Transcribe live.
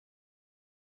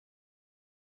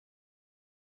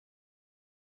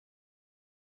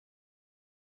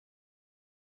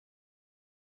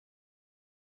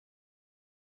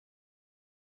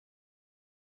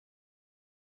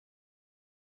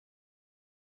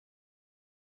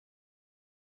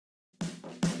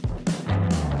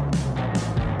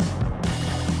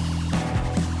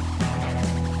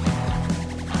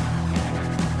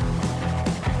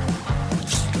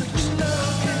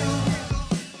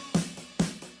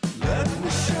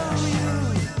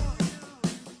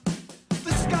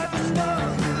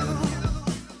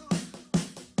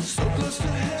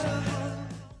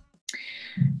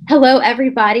Hello,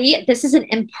 everybody. This is an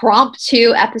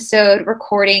impromptu episode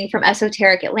recording from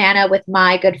Esoteric Atlanta with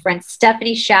my good friend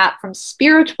Stephanie Schaap from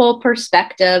Spiritual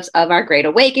Perspectives of Our Great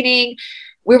Awakening.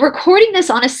 We're recording this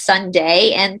on a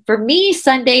Sunday, and for me,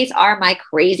 Sundays are my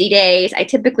crazy days. I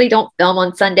typically don't film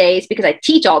on Sundays because I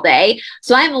teach all day,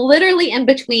 so I'm literally in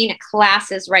between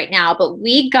classes right now, but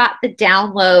we got the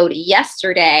download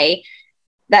yesterday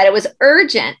that it was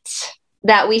urgent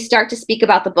that we start to speak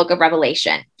about the book of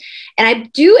Revelation. And I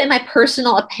do, in my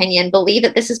personal opinion, believe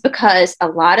that this is because a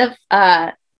lot of,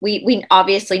 we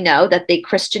obviously know that the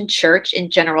Christian church in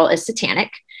general is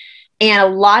satanic. And a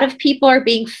lot of people are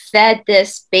being fed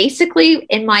this, basically,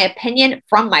 in my opinion,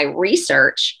 from my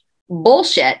research,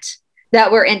 bullshit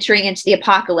that we're entering into the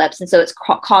apocalypse. And so it's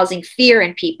causing fear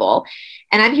in people.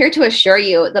 And I'm here to assure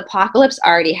you, the apocalypse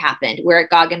already happened. We're at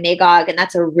Gog and Magog, and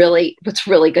that's what's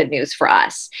really good news for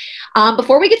us.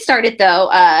 Before we get started, though,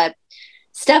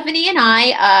 Stephanie and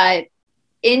I,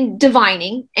 in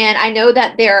divining, and I know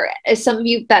that there is some of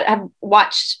you that have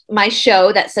watched my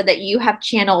show that said that you have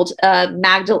channeled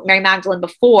Mary Magdalene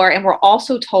before, and we're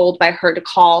also told by her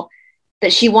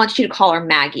that she wants you to call her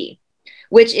Maggie,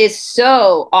 which is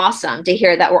so awesome to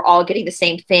hear that we're all getting the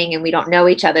same thing and we don't know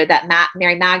each other, that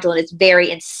Mary Magdalene is very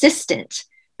insistent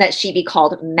that she be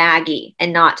called Maggie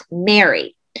and not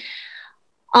Mary.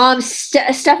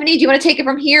 Stephanie, do you want to take it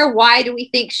from here? Why do we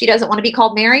think she doesn't want to be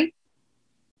called Mary?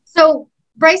 So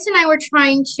Bryce and I were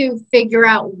trying to figure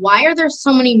out, why are there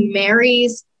so many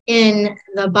Marys in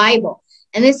the Bible?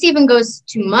 And this even goes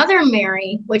to Mother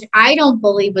Mary, which I don't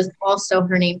believe was also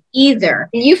her name either.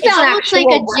 And you found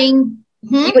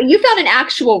you found an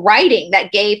actual writing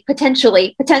that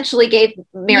potentially gave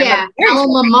Mary. Yeah,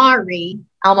 Alma Mari.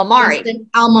 Alma Mari.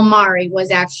 Alma Mari was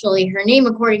actually her name,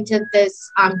 according to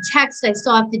this text. I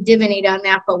still have to divinate on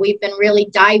that, but we've been really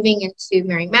diving into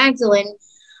Mary Magdalene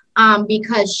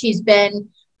because she's been,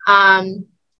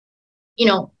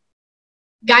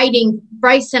 guiding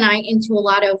Bryce and I into a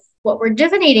lot of what we're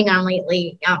divinating on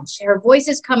lately. Her voice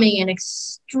is coming in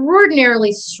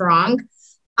extraordinarily strong,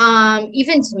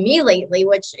 even to me lately,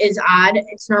 which is odd.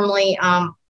 It's normally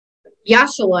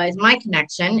Yahshua is my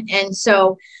connection, and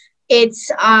so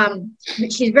it's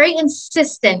she's very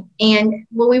insistent. And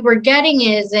what we were getting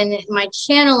is, in my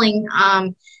channeling,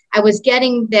 I was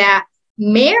getting that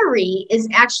Mary is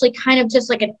actually kind of just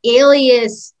like an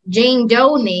alias Jane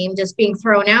Doe name just being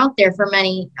thrown out there for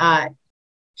many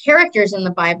characters in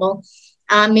the Bible.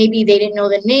 Maybe they didn't know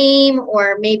the name,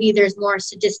 or maybe there's more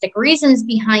sadistic reasons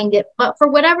behind it. But for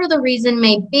whatever the reason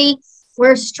may be,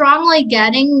 we're strongly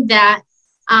getting that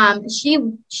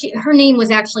her name was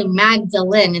actually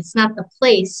Magdalene. It's not the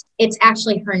place. It's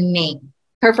actually her name.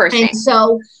 Her first name. And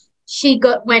so she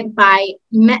went by,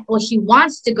 she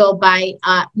wants to go by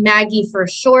Maggie for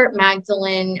short,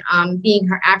 Magdalene being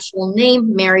her actual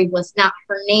name. Mary was not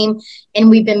her name.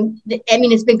 And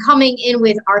it's been coming in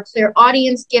with our clear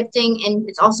audience gifting, and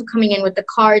it's also coming in with the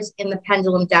cards and the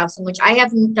pendulum dowsing, which I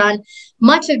haven't done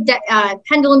much of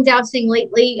pendulum dowsing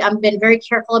lately. I've been very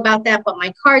careful about that, but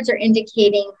my cards are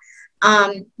indicating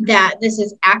that this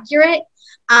is accurate.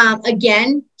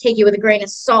 Again, take it with a grain of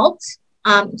salt.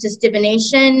 Just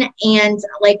divination, and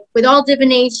like with all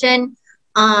divination,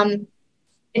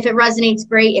 if it resonates,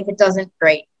 great. If it doesn't,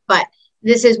 great. But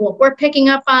this is what we're picking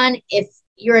up on. If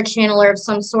you're a channeler of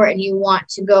some sort and you want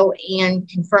to go and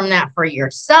confirm that for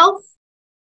yourself,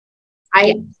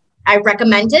 I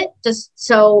recommend it, just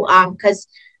so because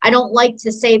I don't like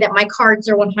to say that my cards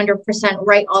are 100%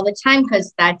 right all the time,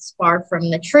 because that's far from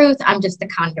the truth. I'm just a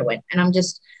conduit, and I'm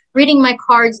just reading my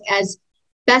cards as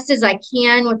best as I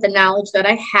can with the knowledge that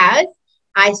I have.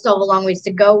 I still have a long ways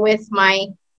to go with my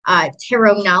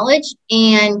tarot knowledge,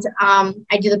 and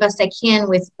I do the best I can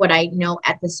with what I know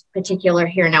at this particular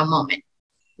here now moment.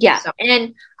 Yeah, so.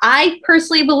 And I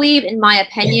personally believe, in my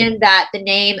opinion, that the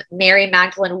name Mary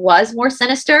Magdalene was more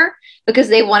sinister because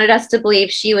they wanted us to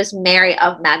believe she was Mary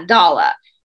of Magdala,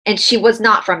 and she was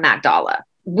not from Magdala.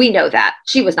 We know that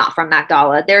she was not from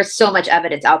Magdala. There's so much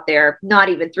evidence out there, not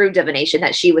even through divination,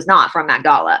 that she was not from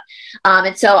Magdala.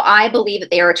 And so I believe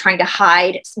that they are trying to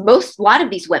hide a lot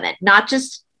of these women, not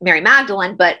just Mary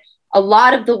Magdalene, but a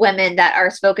lot of the women that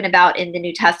are spoken about in the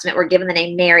New Testament were given the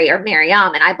name Mary or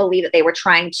Miriam. And I believe that they were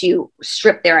trying to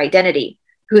strip their identity,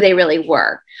 who they really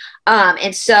were.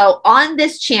 And so on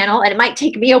this channel, and it might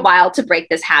take me a while to break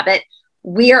this habit,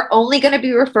 we are only going to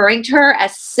be referring to her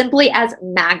as simply as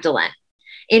Magdalene.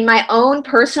 In my own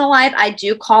personal life, I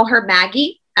do call her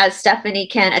Maggie, as Stephanie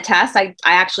can attest, I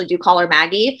actually do call her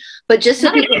Maggie, but just so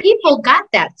other people got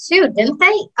that too, didn't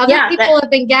they? Other people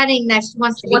have been getting that she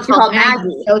wants to be called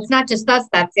Maggie. So it's not just us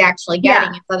that's actually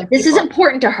getting it. Other this people. is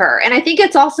important to her. And I think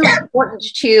it's also important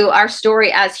to our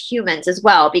story as humans as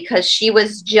well, because she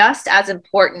was just as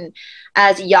important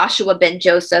as Joshua ben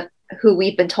Joseph, who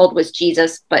we've been told was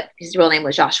Jesus, but his real name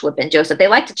was Joshua ben Joseph. They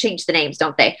like to change the names,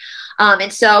 don't they?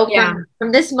 And so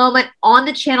from this moment on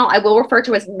the channel, I will refer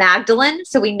to as Magdalene.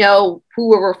 So we know who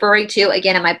we're referring to.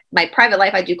 Again, in my private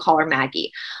life, I do call her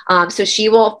Maggie. So she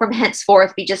will from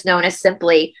henceforth be just known as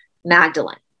simply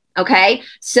Magdalene. Okay.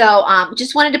 So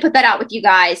just wanted to put that out with you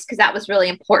guys, because that was really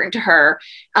important to her.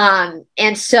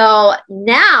 And so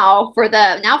now for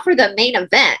the main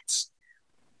event,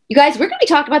 you guys, we're going to be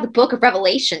talking about the book of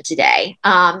Revelation today,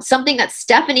 something that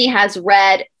Stephanie has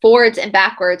read forwards and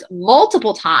backwards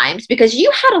multiple times, because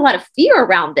you had a lot of fear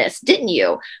around this, didn't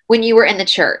you, when you were in the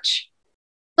church?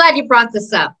 Glad you brought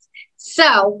this up.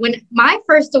 So when my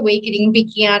first awakening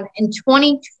began in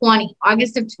 2020,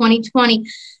 August of 2020,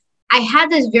 I had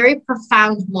this very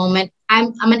profound moment.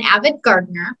 I'm an avid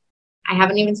gardener. I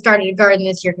haven't even started a garden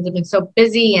this year because I've been so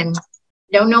busy and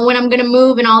don't know when I'm going to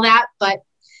move and all that, but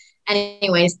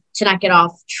anyways, to not get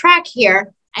off track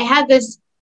here, I had this,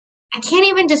 I can't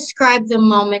even describe the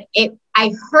moment.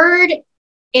 I heard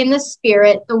in the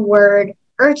spirit the word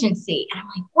urgency. And I'm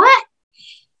like, what?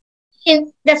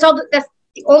 And that's the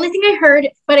only thing I heard,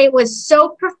 but it was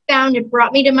so profound. It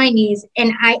brought me to my knees.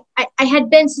 And I had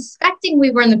been suspecting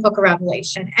we were in the book of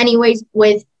Revelation. Anyways,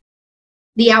 with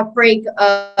the outbreak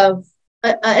of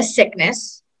a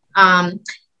sickness.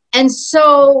 And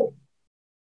so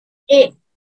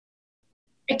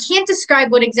I can't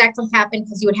describe what exactly happened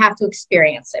because you would have to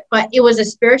experience it, but it was a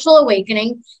spiritual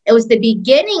awakening. It was the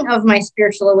beginning of my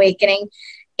spiritual awakening.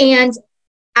 And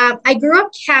I grew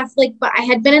up Catholic, but I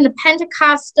had been in the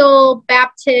Pentecostal,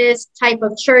 Baptist type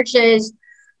of churches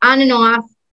on and off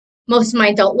most of my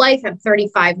adult life. I'm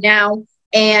 35 now.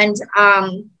 And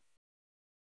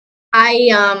I've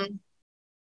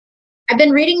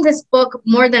been reading this book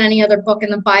more than any other book in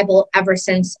the Bible ever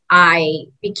since I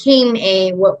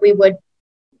became what we would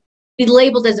be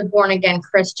labeled as a born-again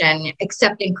Christian,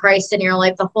 accepting Christ in your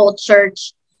life, the whole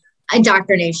church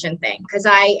indoctrination thing. Because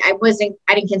I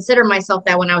didn't consider myself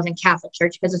that when I was in Catholic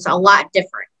church, because it's a lot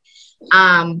different.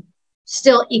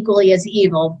 Still equally as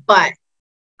evil, but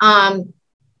I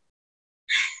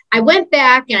went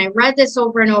back and I read this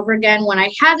over and over again when I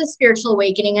had the spiritual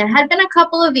awakening. It had been a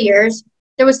couple of years.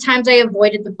 There was times I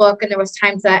avoided the book, and there was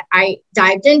times that I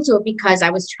dived into it because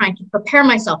I was trying to prepare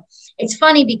myself. It's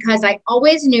funny because I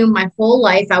always knew my whole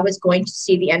life I was going to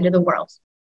see the end of the world.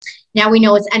 Now we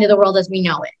know it's end of the world as we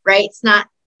know it, right? It's not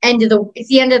it's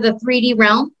the end of the 3D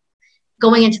realm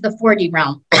going into the 4D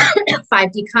realm,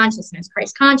 5D consciousness,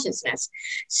 Christ consciousness.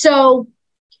 So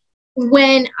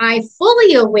when I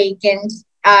fully awakened,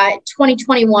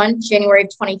 2021, January of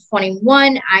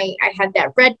 2021, I had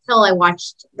that red pill. I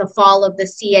watched the fall of the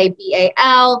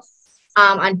CABAL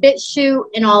on BitChute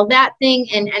and all that thing.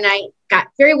 And I got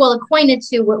very well acquainted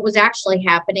to what was actually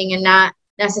happening and not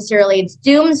necessarily it's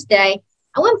doomsday.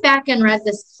 I went back and read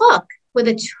this book with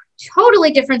a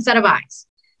totally different set of eyes.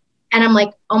 And I'm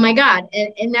like, oh my God.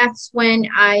 And that's when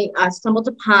I stumbled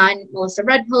upon Melissa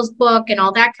Redpill's book and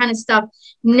all that kind of stuff.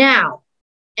 Now,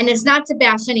 and it's not to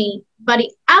bash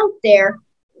anybody out there.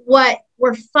 What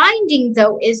we're finding,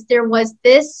 though, is there was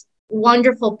this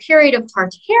wonderful period of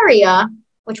Tartaria,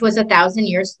 which was 1,000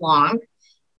 years long.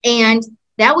 And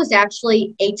that was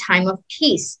actually a time of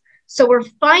peace. So we're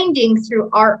finding through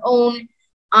our own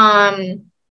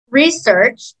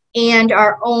research and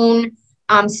our own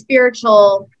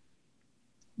spiritual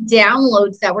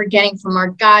downloads that we're getting from our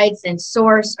guides and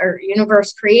source or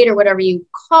universe creator, whatever you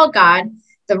call God,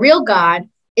 the real God,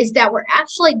 is that we're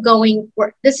actually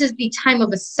this is the time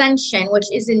of ascension, which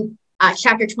is in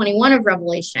chapter 21 of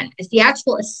Revelation. It's the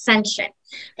actual ascension.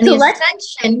 And so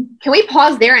can we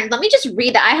pause there and let me just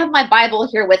read that? I have my Bible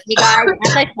here with me, guys.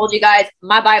 As I told you guys,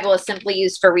 my Bible is simply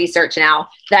used for research now.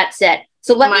 That's it.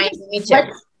 So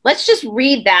let's just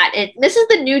read that. This is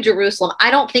the New Jerusalem.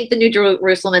 I don't think the New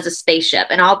Jerusalem is a spaceship,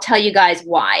 and I'll tell you guys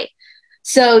why.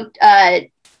 So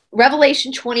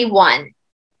Revelation 21,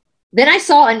 then I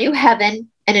saw a new heaven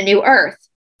and a new earth,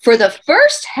 for the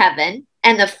first heaven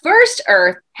and the first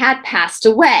earth had passed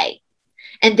away,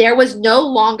 and there was no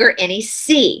longer any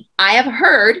sea. I have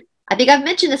heard, I think I've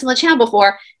mentioned this on the channel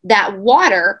before, that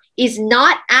water is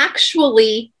not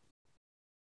actually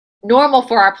normal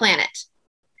for our planet.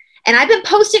 And I've been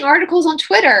posting articles on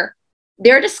Twitter.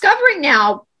 They're discovering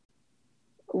now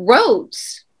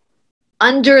roads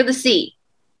under the sea,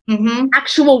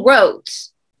 actual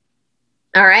roads.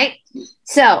 All right.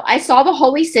 So I saw the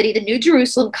holy city, the New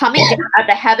Jerusalem, coming down out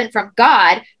of heaven from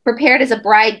God, prepared as a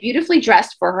bride beautifully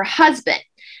dressed for her husband.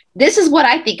 This is what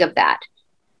I think of that.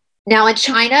 Now in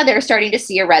China, they're starting to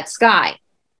see a red sky.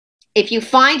 If you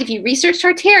research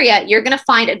Tartaria, you're going to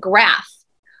find a graph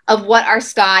of what our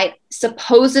sky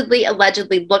supposedly,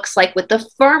 allegedly looks like with the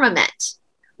firmament.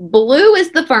 Blue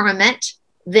is the firmament,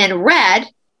 then red,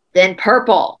 then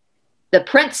purple. The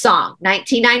Prince song,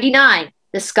 1999.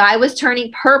 The sky was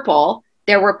turning purple.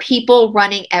 There were people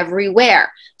running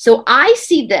everywhere. So I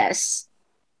see this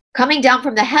coming down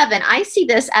from the heaven. I see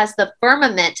this as the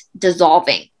firmament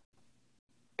dissolving,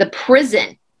 the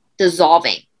prison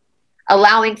dissolving,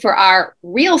 allowing for our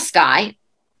real sky,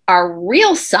 our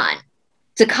real sun,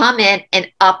 to come in and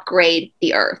upgrade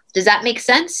the earth. Does that make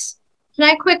sense? Can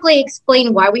I quickly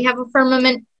explain why we have a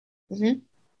firmament? Mm-hmm.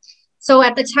 So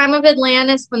at the time of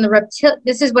Atlantis, when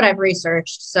this is what I've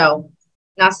researched, so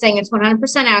not saying it's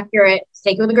 100% accurate.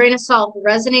 Take it with a grain of salt. If it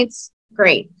resonates,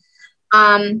 great.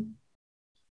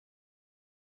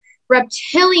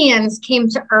 Reptilians came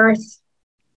to Earth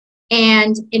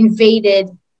and invaded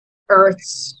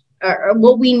Earth's, or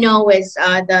what we know is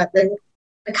the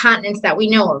continents that we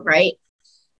know of, right?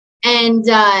 And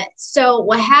so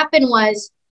what happened was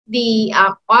the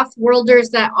off-worlders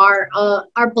that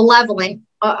are benevolent,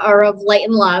 are of light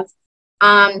and love,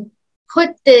 put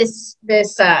this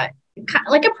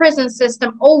like a prison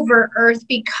system over Earth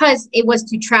because it was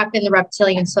too trapped in the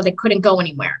reptilians, so they couldn't go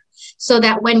anywhere. So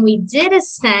that when we did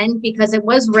ascend, because it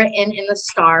was written in the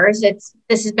stars, this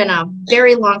has been a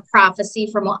very long prophecy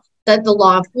from the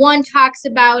Law of One talks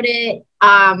about it.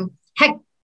 Heck,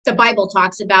 the Bible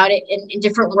talks about it in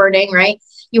different wording, right?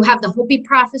 You have the Hopi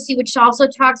prophecy, which also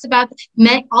talks about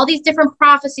all these different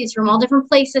prophecies from all different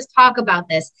places talk about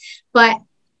this. But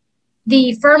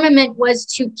the firmament was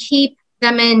to keep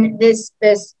them in this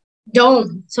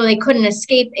dome so they couldn't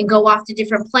escape and go off to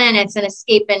different planets and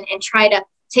escape and try to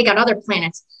take out other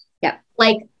planets. Yeah.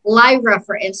 Like Lyra,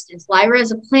 for instance. Lyra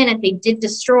is a planet they did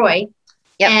destroy.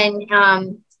 Yep.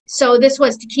 And so this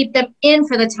was to keep them in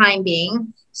for the time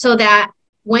being so that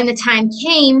when the time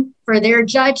came for their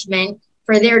judgment,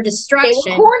 for their destruction.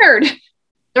 They were cornered.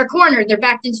 They're cornered. They're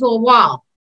backed into a wall.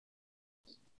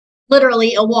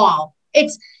 Literally a wall.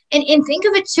 And think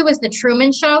of it too as the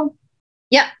Truman Show.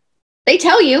 Yep. They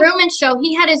tell you. Truman Show,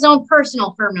 he had his own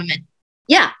personal firmament.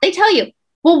 Yeah, they tell you.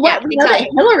 Well, what we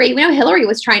know Hillary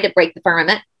was trying to break the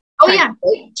firmament. Oh, yeah.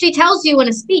 She tells you in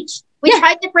a speech. We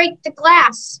tried to break the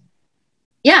glass.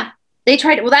 Yeah, they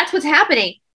tried it. Well, that's what's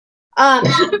happening.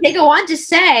 They go on to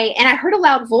say, and I heard a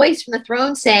loud voice from the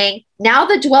throne saying, now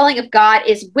the dwelling of God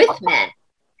is with men,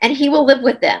 and he will live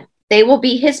with them. They will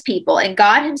be his people, and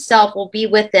God himself will be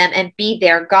with them and be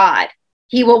their God.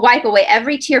 He will wipe away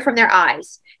every tear from their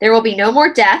eyes. There will be no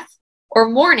more death or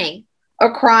mourning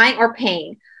or crying or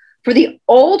pain. For the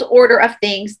old order of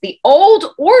things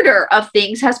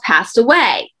has passed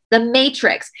away. The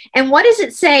Matrix. And what does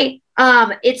it say?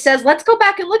 It says, let's go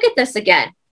back and look at this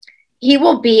again. He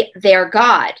will be their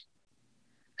God.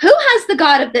 Who has the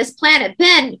God of this planet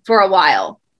been for a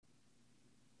while?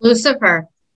 Lucifer.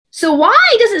 So why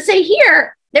does it say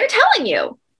here? They're telling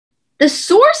you the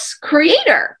source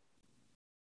creator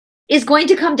is going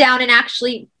to come down and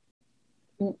actually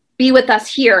be with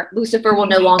us here. Lucifer will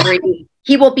no longer be.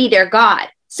 He will be their God.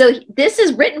 So this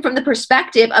is written from the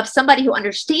perspective of somebody who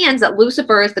understands that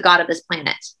Lucifer is the God of this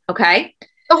planet. Okay.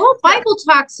 The whole Bible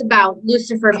talks about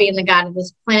Lucifer being the God of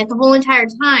this planet the whole entire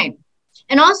time.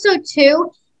 And also,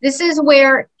 too, this is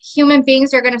where human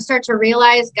beings are going to start to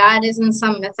realize God isn't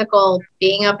some mythical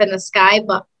being up in the sky,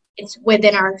 but it's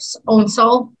within our own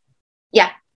soul. Yeah.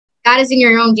 God is in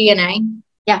your own DNA.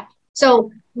 Yeah.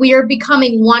 So we are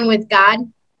becoming one with God.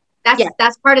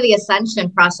 That's part of the ascension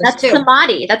process, too.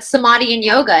 Samadhi. That's samadhi in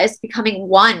yoga, is becoming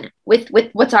one with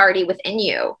what's already within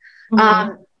you.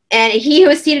 Mm-hmm. And he who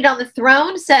is seated on the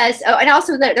throne says, and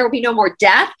also that there will be no more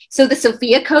death. So the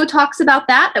Sophia Code talks about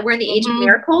that we're in the age of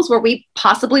miracles, where we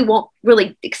possibly won't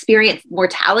really experience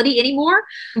mortality anymore.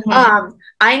 Mm-hmm.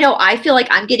 I feel like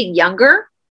I'm getting younger,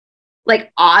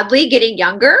 like oddly getting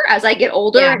younger as I get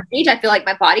older in age. I feel like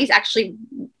my body's actually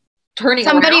turning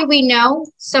Somebody around. we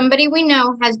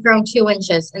know has grown 2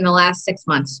 inches in the last 6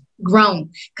 months. Grown.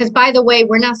 Because, by the way,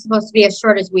 we're not supposed to be as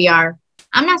short as we are.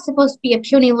 I'm not supposed to be a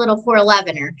puny little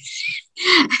 4'11"er.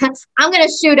 I'm going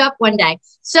to shoot up one day.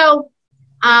 So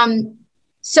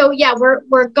yeah,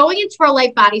 we're going into our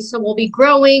light body. So we'll be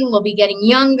growing. We'll be getting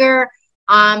younger.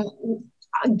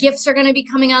 Gifts are going to be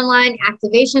coming online.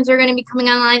 Activations are going to be coming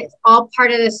online. It's all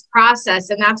part of this process.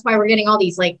 And that's why we're getting all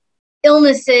these like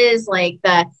illnesses, like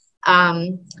the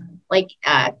Like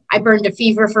I burned a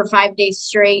fever for 5 days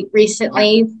straight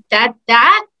recently.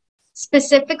 That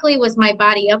specifically was my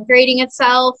body upgrading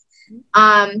itself.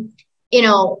 You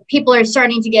know, people are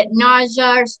starting to get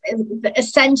nausea,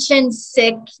 ascension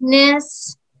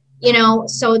sickness, you know,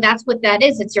 so that's what that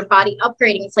is. It's your body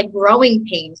upgrading. It's like growing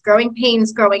pains. Growing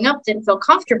pains growing up didn't feel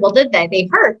comfortable, did they? They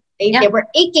hurt. They were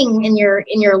aching in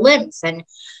your limbs, and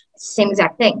same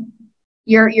exact thing.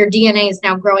 Your DNA is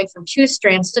now growing from 2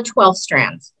 strands to 12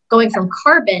 strands, going from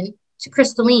carbon to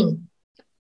crystalline.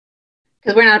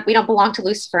 Because we don't belong to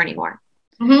Lucifer anymore.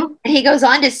 Mm-hmm. And he goes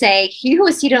on to say, he who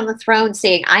was seated on the throne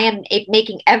saying, I am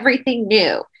making everything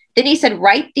new. Then he said,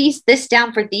 write this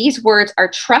down, for these words are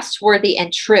trustworthy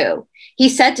and true. He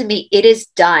said to me, it is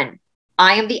done.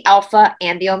 I am the Alpha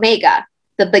and the Omega,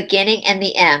 the beginning and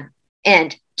the end.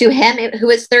 And to him who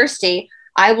is thirsty,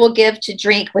 I will give to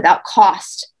drink without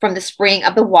cost from the spring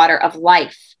of the water of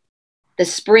life. The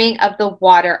spring of the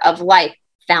water of life,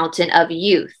 fountain of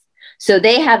youth. So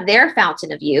they have their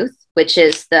fountain of youth, which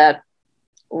is the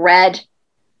red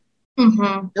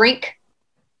drink.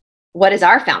 What is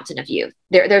our fountain of youth?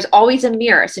 There's always a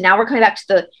mirror. So now we're coming back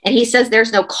to and he says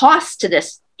there's no cost to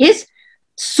this. His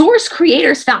source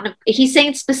creator's fountain. He's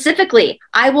saying specifically,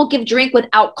 I will give drink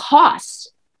without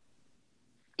cost.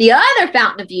 The other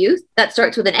fountain of youth that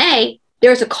starts with an A,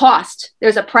 there's a cost.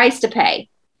 There's a price to pay.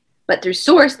 But through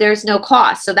source, there's no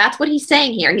cost. So that's what he's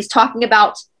saying here. He's talking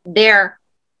about their,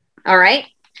 all right.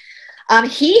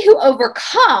 He who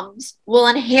overcomes will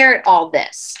inherit all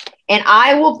this, and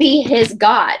I will be his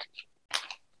God.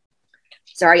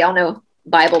 Sorry, y'all know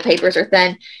Bible papers are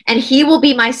thin. And he will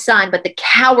be my son, but the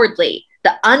cowardly,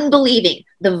 the unbelieving,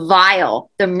 the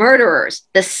vile, the murderers,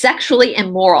 the sexually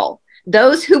immoral,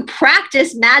 those who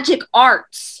practice magic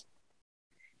arts,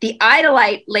 the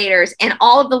idolaters, and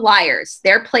all of the liars,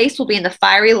 their place will be in the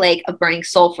fiery lake of burning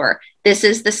sulfur. This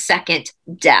is the second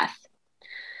death.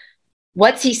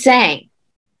 What's he saying?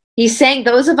 He's saying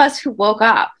those of us who woke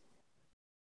up,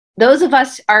 those of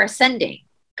us are ascending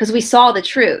because we saw the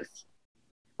truth.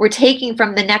 We're taking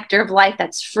from the nectar of life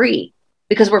that's free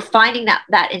because we're finding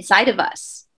that inside of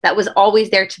us that was always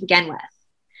there to begin with.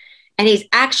 And he's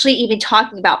actually even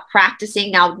talking about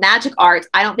practicing now magic arts.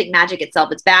 I don't think magic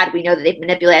itself is bad. We know that they've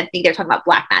manipulated. I think they're talking about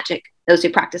black magic, those who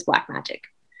practice black magic.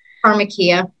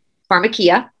 Pharmakia.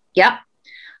 Yep.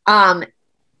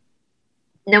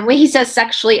 Now, when he says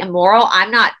sexually immoral,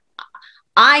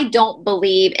 I don't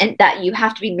believe in that you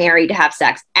have to be married to have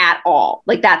sex at all.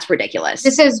 Like, that's ridiculous.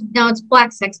 It's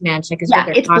black sex magic. What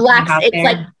they're talking about it's there.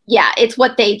 like, it's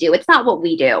what they do. It's not what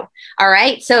we do. All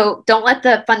right. So don't let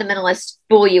the fundamentalists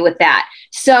fool you with that.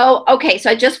 So, okay.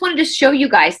 So I just wanted to show you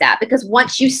guys that because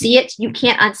once you see it, you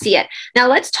can't unsee it. Now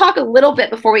let's talk a little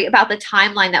bit about the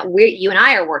timeline that you and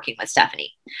I are working with,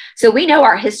 Stephanie. So we know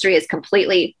our history is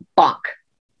completely bunk,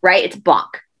 right? It's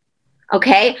bunk.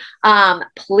 Okay.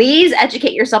 Please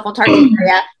educate yourself on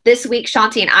Tartaria. This week,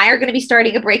 Shanti and I are going to be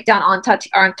starting a breakdown on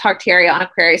Tartaria on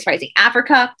Aquarius rising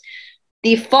Africa.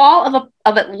 The fall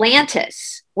of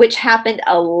Atlantis, which happened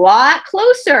a lot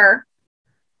closer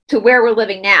to where we're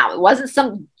living now. It wasn't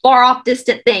some far off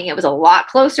distant thing. It was a lot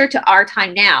closer to our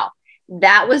time now.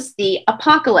 That was the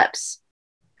apocalypse.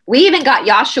 We even got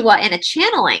Joshua in a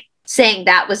channeling saying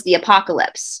that was the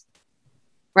apocalypse.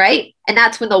 Right? And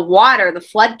that's when the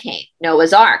flood came.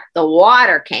 Noah's Ark, the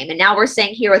water came. And now we're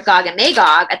saying here with Gog and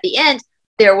Magog, at the end,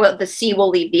 the sea will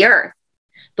leave the earth.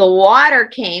 The water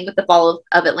came with the fall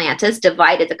of Atlantis,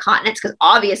 divided the continents, because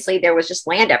obviously there was just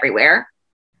land everywhere.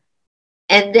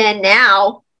 And then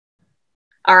now,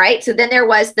 all right, so then there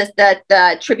was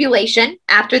the tribulation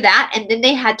after that. And then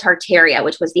they had Tartaria,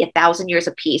 which was the 1,000 years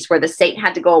of peace, where the Satan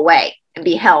had to go away and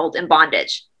be held in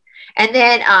bondage. And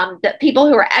then the people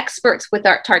who are experts with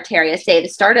Tartaria say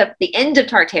the end of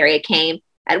Tartaria came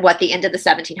at the end of the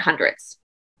 1700s.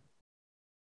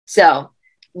 So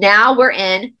now we're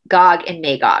in Gog and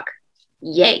Magog.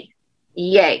 Yay.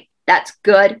 Yay. That's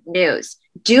good news.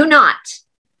 I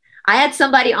had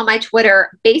somebody on my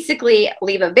Twitter basically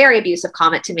leave a very abusive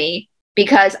comment to me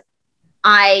because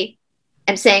I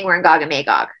am saying we're in Gog and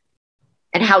Magog.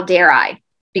 And how dare I?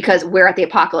 Because we're at the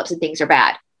apocalypse and things are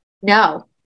bad. No.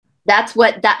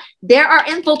 There are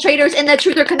infiltrators in the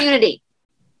truther community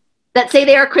that say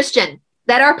they are Christian,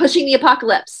 that are pushing the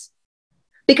apocalypse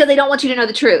because they don't want you to know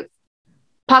the truth.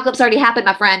 Apocalypse already happened,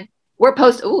 my friend.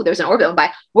 There's an orbit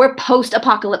by. We're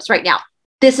post-apocalypse right now.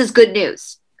 This is good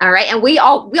news. All right. And we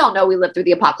all know we lived through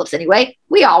the apocalypse anyway.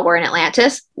 We all were in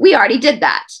Atlantis. We already did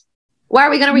that. Why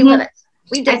are we going to relive it?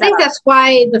 I think that's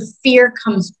why the fear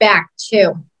comes back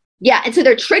too. Yeah, and so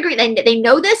they're triggering, they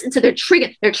know this, and so they're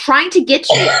triggering, they're trying to get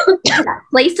you to that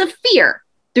place of fear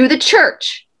through the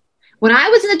church. When I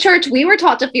was in the church, we were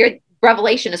taught to fear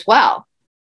revelation as well.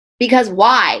 Because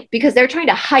why? Because they're trying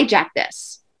to hijack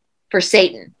this for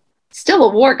Satan. Still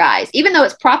a war, guys. Even though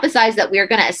it's prophesied that we are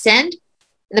going to ascend,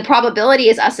 and the probability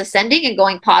is us ascending and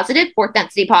going positive, fourth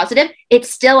density positive, it's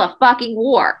still a fucking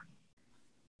war.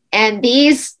 And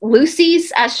these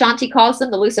Lucies, as Shanti calls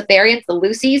them, the Luciferians, the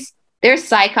Lucies, they're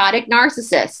psychotic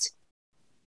narcissists.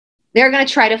 They're going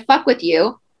to try to fuck with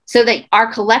you so that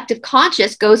our collective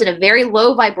conscious goes in a very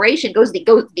low vibration, goes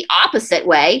the opposite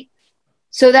way,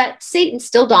 so that Satan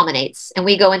still dominates. And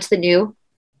we go into the new,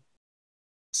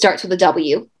 starts with a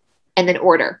W, and then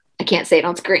order. I can't say it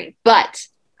on screen, but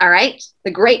all right,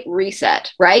 the great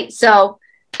reset, right? So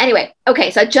anyway,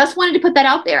 okay, so I just wanted to put that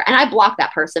out there, and I blocked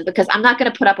that person because I'm not going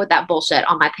to put up with that bullshit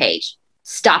on my page.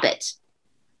 Stop it.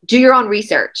 Do your own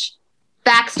research.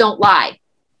 Facts don't lie.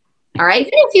 All right?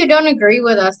 Even if you don't agree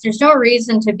with us, there's no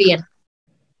reason to be an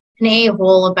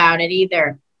a-hole about it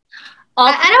either.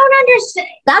 I don't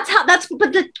understand.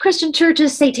 But the Christian church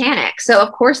is satanic. So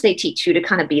of course they teach you to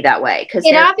kind of be that way. Because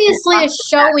it obviously is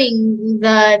showing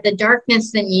the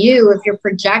darkness in you if you're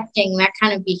projecting that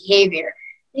kind of behavior.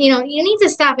 You know, you need to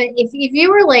stop it. If you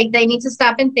were like, they need to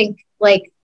stop and think,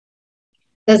 like,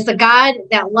 does the God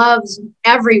that loves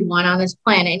everyone on this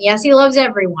planet, and yes, he loves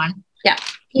everyone. Yeah.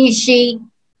 He, she,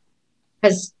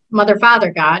 his mother,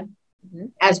 father, God,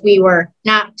 as we were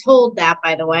not told that,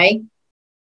 by the way.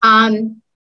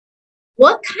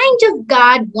 What kind of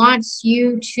God wants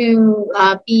you to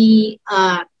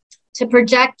to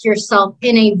project yourself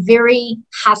in a very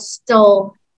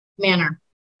hostile manner?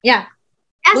 Yeah.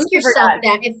 Ask yourself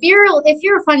that. If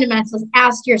you're a fundamentalist,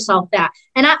 ask yourself that.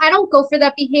 And I don't go for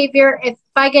that behavior. If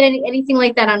I get anything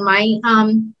like that on my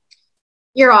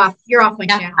you're off my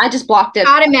channel. I just blocked it.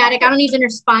 Automatic. I don't even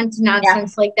respond to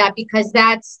nonsense like that because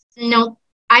that's, you know,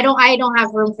 I don't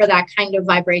have room for that kind of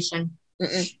vibration.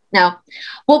 No.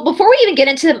 Well, before we even get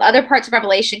into the other parts of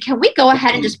Revelation, can we go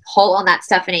ahead and just pull on that,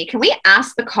 Stephanie? Can we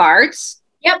ask the cards?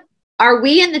 Yep. Are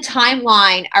we in the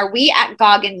timeline? Are we at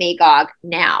Gog and Magog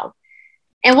now?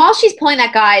 And while she's pulling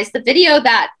that, guys, the video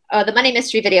that, the Monday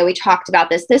Mystery video, we talked about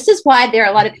this. This is why there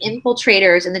are a lot of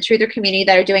infiltrators in the truther community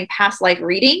that are doing past life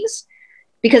readings,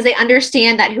 because they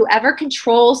understand that whoever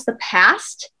controls the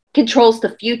past controls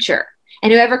the future,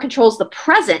 and whoever controls the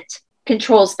present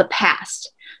controls the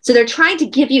past. So they're trying to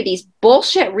give you these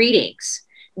bullshit readings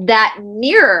that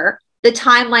mirror the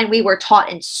timeline we were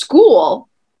taught in school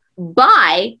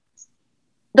by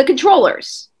the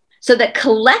controllers, so that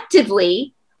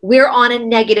collectively we're on a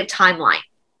negative timeline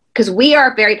because we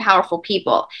are very powerful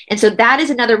people. And so that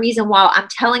is another reason why I'm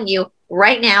telling you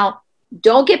right now,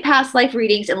 don't get past life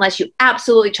readings unless you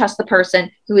absolutely trust the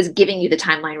person who is giving you the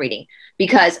timeline reading,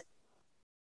 because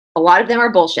a lot of them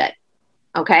are bullshit.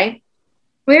 Okay.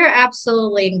 We're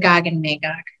absolutely in Gog and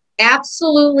Magog.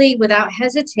 Absolutely, without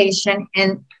hesitation.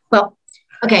 And, well,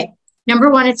 okay, number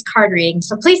one, it's card reading.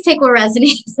 So please take what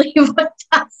resonates, leave what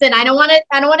doesn't. I don't want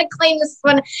to claim this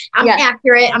one. I'm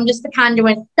accurate. I'm just the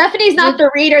conduit. Stephanie's not the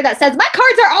reader that says, my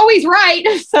cards are always right.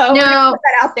 So no, put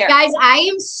that out there. Guys, I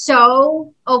am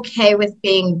so okay with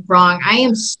being wrong. I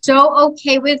am so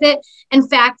okay with it. In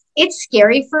fact, it's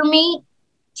scary for me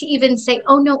to even say,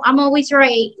 oh, no, I'm always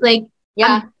right. Like,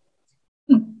 yeah.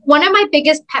 One of my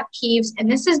biggest pet peeves,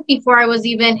 and this is before I was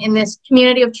even in this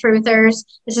community of truthers,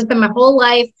 this has been my whole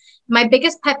life. My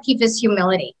biggest pet peeve is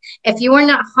humility. If you are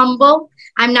not humble,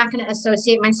 I'm not going to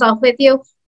associate myself with you.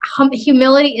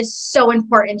 Humility is so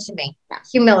important to me.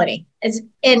 Humility is,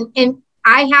 and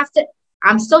I have to,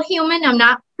 I'm still human. I'm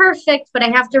not perfect, but I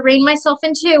have to rein myself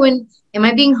in too. And am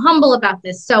I being humble about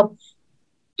this? So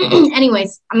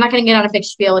anyways, I'm not going to get on a big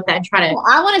spiel with that and try to. Well,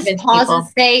 I want to pause and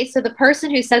say, so the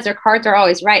person who says their cards are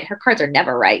always right, her cards are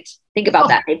never right. Think about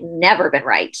that. They've never been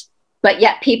right. But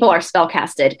yet people are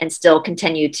spellcasted and still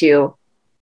continue to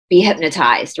be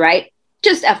hypnotized, right?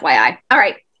 Just FYI. All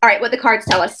right. What the cards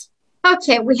tell us.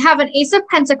 Okay. We have an Ace of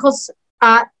Pentacles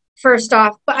first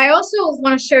off, but I also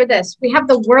want to share this. We have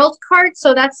the World card.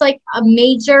 So that's like a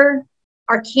major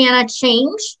arcana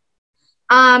change.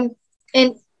 And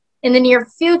in the near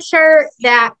future,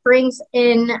 that brings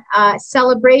in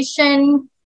celebration,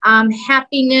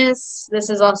 happiness. This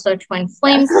is also a twin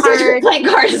flame card. Twin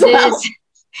card as well.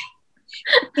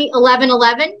 The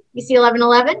 1111. You see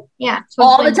 1111? Yeah.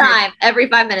 All the time. Card. Every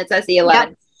 5 minutes, I see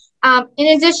 11. Yep.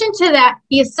 In addition to that,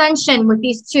 the ascension with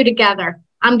these two together.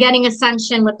 I'm getting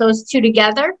ascension with those two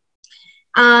together.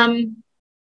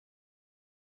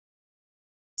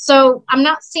 So I'm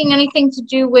not seeing anything to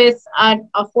do with a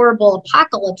horrible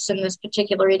apocalypse in this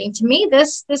particular reading. To me,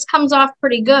 this comes off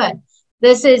pretty good.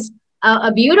 This is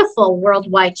a beautiful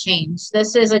worldwide change.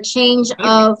 This is a change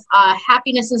of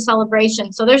happiness and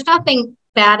celebration. So there's nothing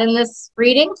bad in this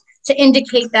reading to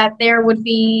indicate that there would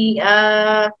be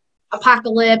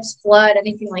apocalypse, flood,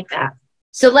 anything like that.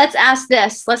 So let's ask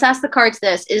this. Let's ask the cards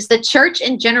this. Is the church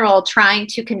in general trying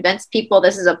to convince people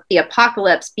this is the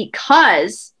apocalypse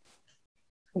because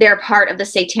they're part of the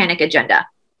satanic agenda?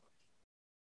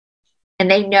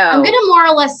 And they know. I'm going to more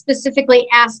or less specifically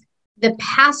ask the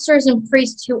pastors and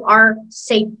priests who are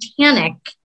satanic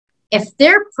if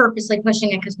they're purposely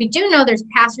pushing it, because we do know there's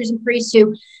pastors and priests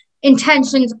who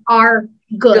intentions are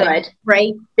good.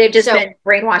 Right? They've just been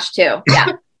brainwashed too. Yeah.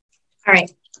 All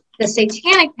right. The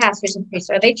satanic pastors and priests,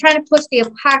 are they trying to push the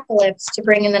apocalypse to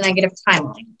bring in the negative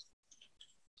timeline?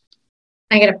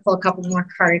 I got to pull a couple more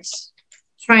cards,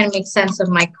 trying to make sense of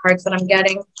my cards that I'm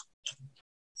getting.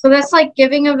 So that's like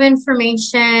giving of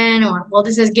information, or, well,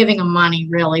 this is giving of money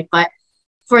really, but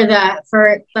for the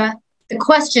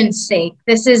question's sake,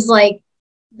 this is like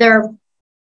they're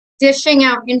dishing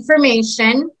out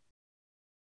information.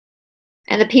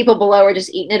 And the people below are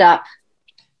just eating it up.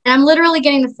 And I'm literally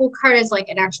getting the full card as like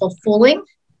an actual fooling.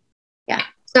 Yeah.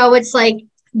 So it's like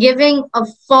giving of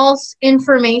false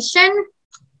information,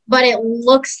 but it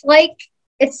looks like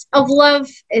it's of love.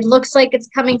 It looks like it's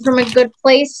coming from a good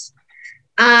place.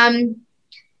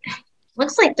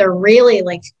 Looks like they're really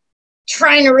like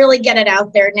trying to really get it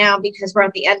out there now because we're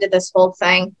at the end of this whole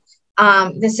thing.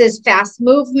 This is fast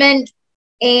movement,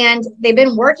 and they've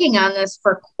been working on this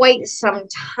for quite some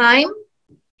time,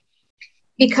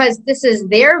 because this is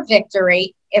their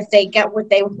victory if they get what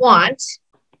they want.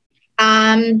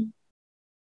 And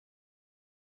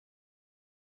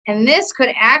this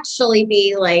could actually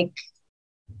be like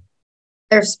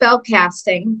their spell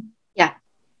casting. Yeah.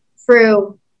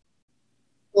 Through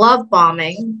love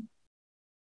bombing.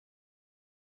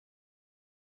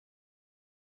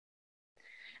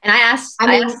 And I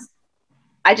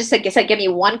just said, give me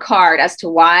one card as to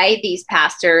why these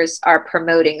pastors are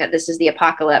promoting that this is the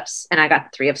apocalypse. And I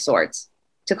got the 3 of Swords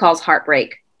to cause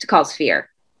heartbreak, to cause fear.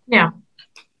 Yeah.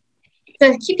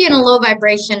 To keep you in a low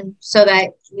vibration so that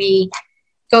we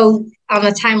go on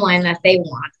the timeline that they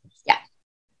want. Yeah.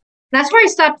 That's where I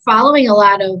stopped following a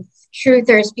lot of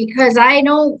truthers, because I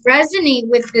don't resonate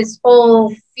with this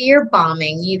whole fear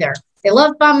bombing either. They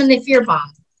love bomb and they fear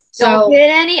bomb. So don't get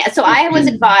any. So I was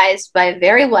advised by a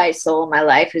very wise soul in my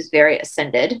life who's very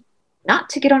ascended not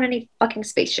to get on any fucking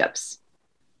spaceships.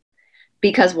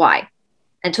 Because why?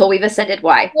 Until we've ascended,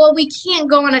 why? Well, we can't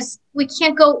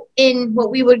go in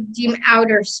what we would deem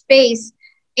outer space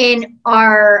in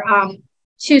our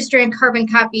 2-strand carbon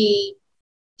copy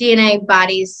DNA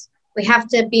bodies. We have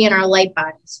to be in our light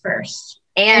bodies first,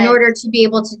 and in order to be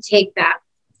able to take that.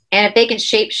 And if they can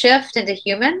shapeshift into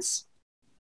humans,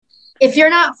 if you're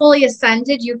not fully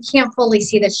ascended, you can't fully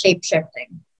see the shape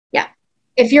shifting. Yeah.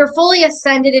 If you're fully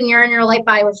ascended and you're in your light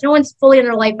body, which no one's fully in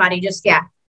their light body just yet.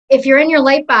 If you're in your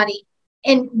light body,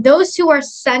 and those who are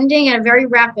ascending at a very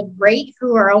rapid rate,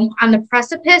 who are on the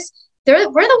precipice, we're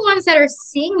the ones that are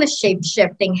seeing the shape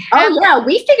shifting happen. Oh yeah,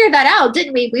 we figured that out,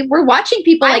 didn't we? We were watching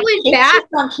people like went back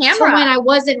on camera to when I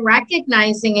wasn't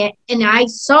recognizing it, and I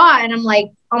saw it, and I'm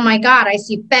like, oh my god, I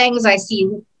see fangs, I see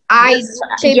eyes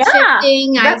shape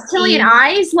shifting, reptilian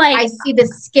eyes, like I see the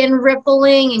skin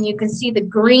rippling, and you can see the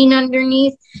green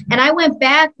underneath. And I went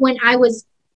back when I was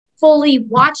fully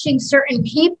watching certain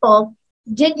people,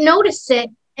 didn't notice it,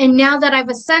 and now that I've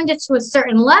ascended to a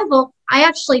certain level, I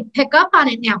actually pick up on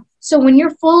it now. So when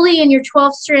you're fully in your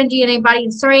 12-strand DNA body,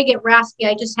 and sorry I get raspy,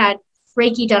 I just had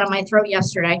Reiki done on my throat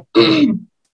yesterday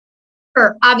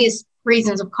for obvious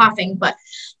reasons of coughing. But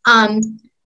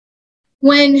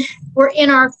when we're in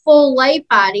our full light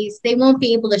bodies, they won't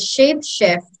be able to shape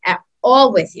shift at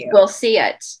all with you. We'll see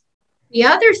it. The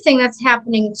other thing that's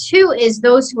happening too is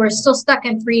those who are still stuck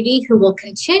in 3D, who will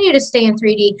continue to stay in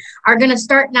 3D, are going to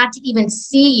start not to even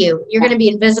see you. You're going to be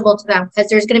invisible to them because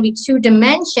there's going to be 2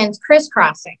 dimensions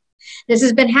crisscrossing. This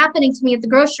has been happening to me at the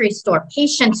grocery store.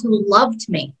 Patients who loved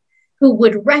me, who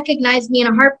would recognize me in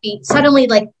a heartbeat, suddenly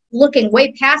like looking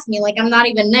way past me like I'm not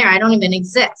even there. I don't even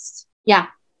exist. Yeah.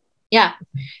 Yeah.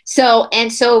 So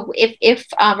if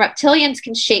reptilians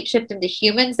can shapeshift into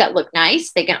humans that look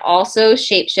nice, they can also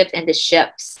shapeshift into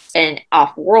ships and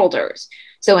off-worlders.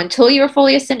 So until you're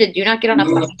fully ascended, do not get on a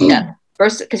fucking ship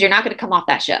first, because you're not going to come off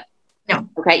that ship. No.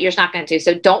 Okay. You're just not going to.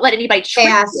 So don't let anybody trick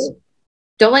you.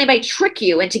 Don't let anybody trick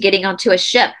you into getting onto a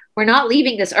ship. We're not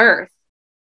leaving this earth.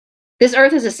 This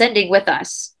earth is ascending with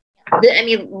us. I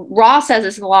mean, Ra says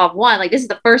this in the Law of One. Like, this is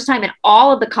the first time in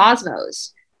all of the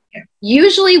cosmos.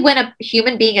 Usually when a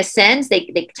human being ascends, they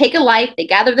take a life, they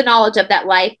gather the knowledge of that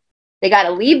life. They got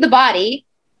to leave the body,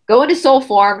 go into soul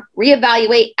form,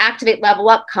 reevaluate, activate, level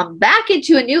up, come back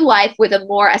into a new life with a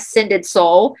more ascended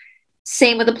soul.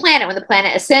 Same with the planet. When the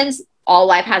planet ascends, all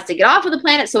life has to get off of the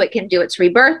planet so it can do its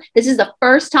rebirth. This is the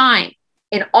first time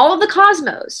in all of the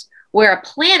cosmos where a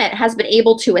planet has been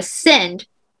able to ascend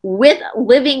with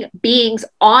living beings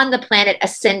on the planet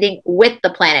ascending with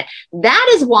the planet.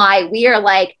 That is why we are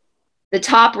like the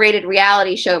top rated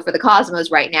reality show for the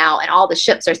cosmos right now. And all the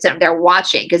ships are sitting there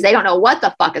watching because they don't know what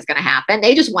the fuck is going to happen.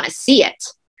 They just want to see it,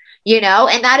 you know?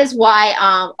 And that is why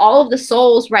all of the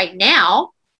souls right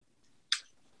now,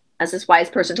 as this wise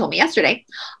person told me yesterday,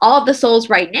 all of the souls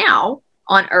right now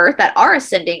on Earth that are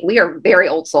ascending, we are very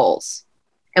old souls.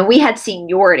 And we had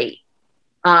seniority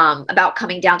about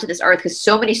coming down to this earth because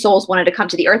so many souls wanted to come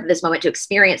to the earth at this moment to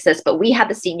experience this, but we had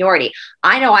the seniority.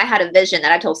 I know I had a vision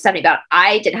that I told Stephanie about.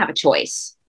 I didn't have a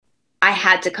choice. I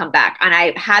had to come back. And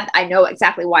I know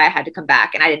exactly why I had to come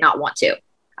back, and I did not want to.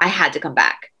 I had to come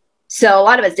back. So a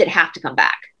lot of us did have to come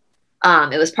back.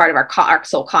 It was part of our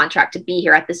soul contract to be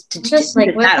here at this. Just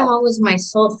like, what the hell was my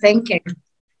soul thinking?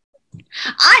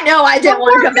 I know I didn't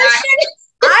want to come back.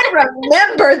 I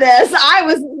remember this. I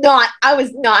was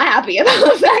not happy about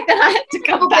the fact that I had to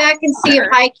go back and see if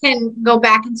I can go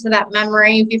back into that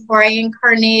memory before I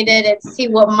incarnated and see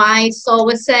what my soul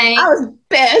was saying. I was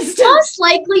pissed. Most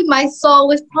likely my soul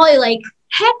was probably like,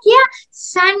 heck yeah,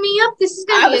 sign me up. This is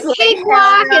going to be a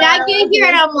cakewalk. And I get here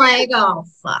and I'm like, oh,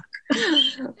 fuck.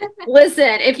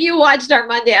 Listen, if you watched our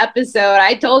Monday episode,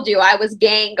 I told you I was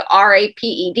gang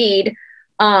RAPED'd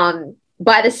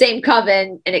by the same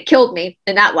coven, and it killed me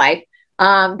in that life.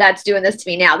 That's doing this to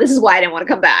me now. This is why I didn't want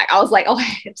to come back. I was like, oh,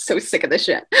 I'm so sick of this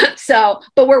shit. So,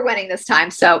 but we're winning this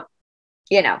time. So,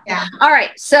 you know. Yeah. All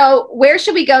right. So where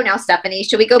should we go now, Stephanie?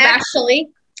 Should we go back? Actually,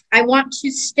 I want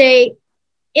to stay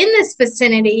in this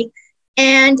vicinity,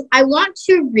 and I want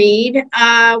to read,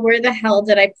 where the hell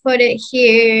did I put it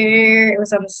here? It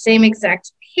was on the same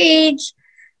exact page.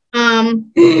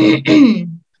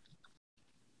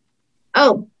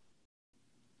 Oh,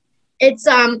 it's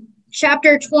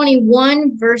chapter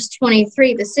 21, verse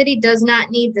 23. The city does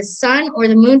not need the sun or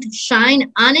the moon to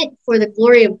shine on it, for the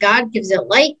glory of God gives it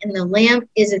light, and the Lamb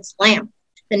is its lamp.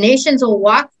 The nations will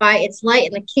walk by its light,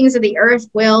 and the kings of the earth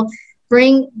will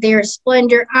bring their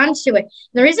splendor onto it.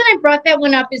 The reason I brought that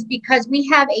one up is because we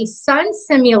have a sun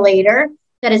simulator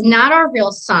that is not our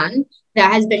real sun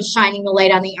that has been shining the light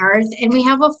on the earth, and we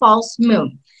have a false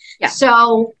moon. Yeah.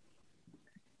 So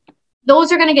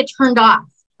those are going to get turned off,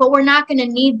 but we're not going to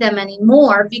need them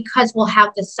anymore because we'll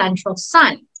have the central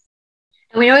sun.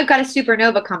 And we know we've got a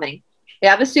supernova coming. We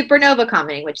have a supernova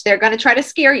coming, which they're going to try to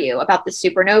scare you about the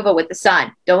supernova with the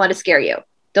sun. Don't let it scare you.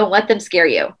 Don't let them scare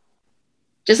you.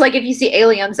 Just like if you see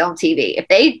aliens on TV. If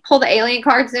they pull the alien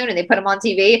card soon and they put them on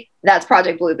TV, that's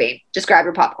Project Bluebeam. Just grab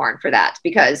your popcorn for that,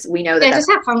 because we know that. Yeah,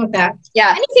 just have fun with that.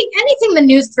 Yeah. Anything the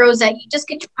news throws at you, just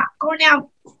get your popcorn out.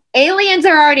 Aliens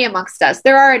are already amongst us.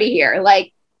 They're already here.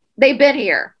 Like, they've been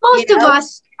here. Most of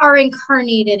us are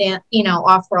incarnated in,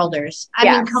 off-worlders. I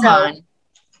mean, come on.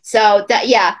 So that,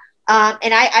 yeah.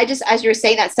 And I just, as you were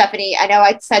saying that, Stephanie, I know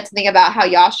I said something about how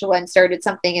Joshua inserted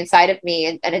something inside of me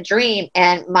in a dream.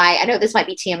 And I know this might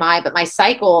be TMI, but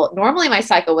normally my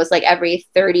cycle was like every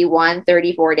 31,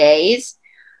 34 days.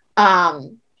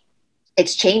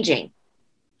 It's changing.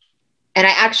 And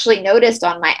I actually noticed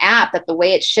on my app that the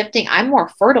way it's shifting, I'm more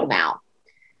fertile now.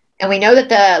 And we know that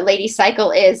the lady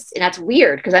cycle is, and that's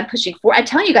weird because I'm pushing 40. I'm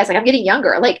telling you guys, like, I'm getting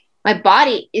younger. Like, my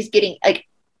body is getting, like,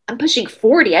 I'm pushing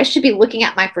 40. I should be looking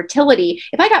at my fertility.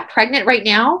 If I got pregnant right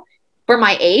now for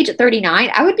my age at 39,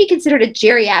 I would be considered a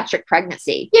geriatric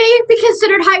pregnancy. Yeah, you'd be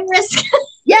considered high risk.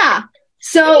 Yeah.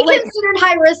 So like, considered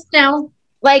high risk now.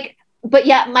 Like, but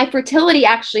yeah, my fertility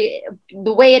actually,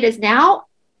 the way it is now,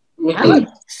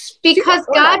 because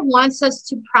God wants us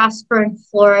to prosper and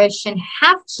flourish and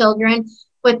have children.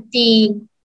 What the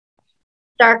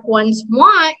dark ones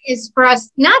want is for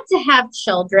us not to have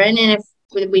children. And if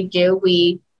we do,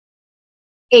 we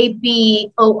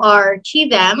abort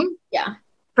them, yeah,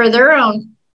 for their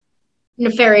own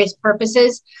nefarious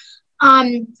purposes.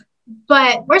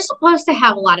 But we're supposed to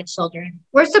have a lot of children.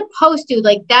 We're supposed to,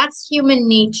 like, that's human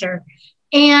nature.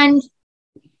 And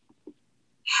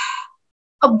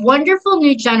a wonderful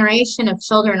new generation of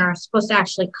children are supposed to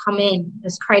actually come in,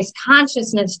 this Christ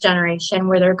consciousness generation,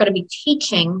 where they're going to be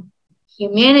teaching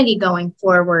humanity going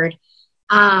forward.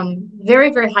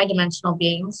 Very, very high dimensional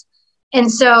beings.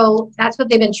 And so that's what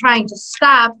they've been trying to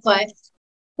stop. But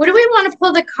what do we want to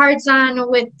pull the cards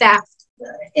on with that?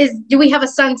 Do we have a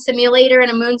sun simulator and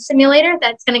a moon simulator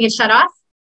that's going to get shut off?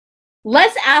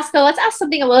 Let's ask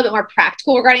something a little bit more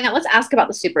practical regarding that. Let's ask about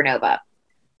the supernova.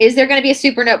 Is there going to be a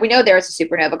supernova? We know there's a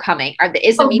supernova coming.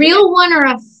 Is a real one or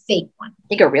a fake one? I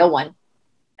think a real one.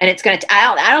 And it's going to,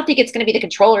 I don't think it's going to be the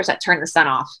controllers that turn the sun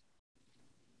off.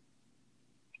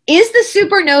 Is the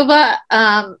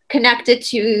supernova connected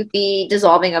to the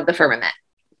dissolving of the firmament?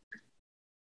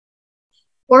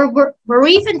 Or were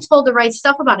we even told the right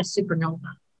stuff about a supernova?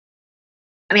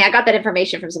 I mean, I got that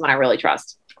information from someone I really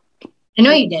trust. I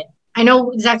know you did. I know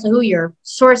exactly who your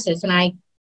source is, and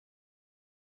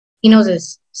he knows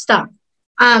his stuff.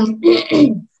 Is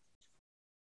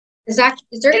there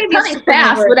going to be coming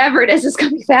fast? Whatever it is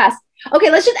coming fast.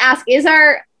 Okay, let's just ask.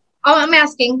 I'm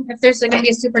asking if there's going to be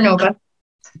a supernova.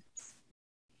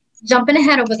 Jumping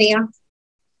ahead over there.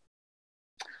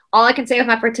 All I can say with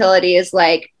my fertility is,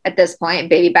 like, at this point,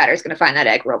 baby batter's going to find that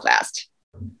egg real fast.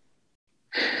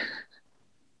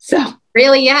 So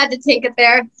really, you had to take it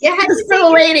there.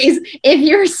 So ladies, if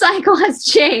your cycle has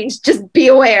changed, just be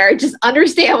aware. Just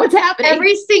understand what's happening.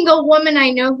 Every single woman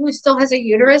I know who still has a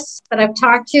uterus that I've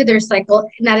talked to, their cycle,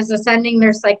 and that is ascending,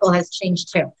 their cycle has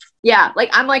changed too. Yeah, like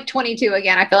I'm like 22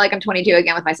 again. I feel like I'm 22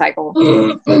 again with my cycle.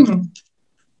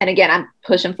 And again, I'm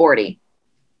pushing 40.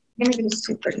 I'm going to get a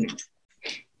supernova.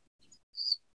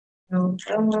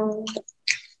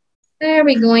 Are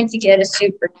we going to get a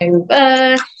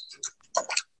supernova?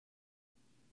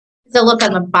 The look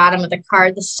on the bottom of the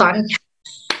card, the sun.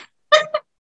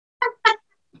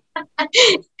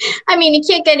 I mean, you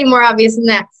can't get any more obvious than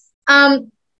that.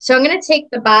 So I'm going to take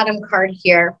the bottom card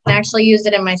here and actually use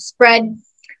it in my spread.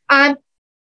 I'm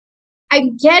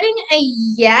getting a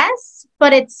yes,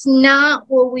 but it's not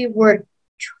what we were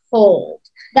told.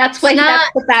 That's what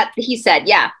he said.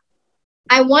 Yeah.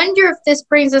 I wonder if this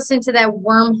brings us into that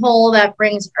wormhole that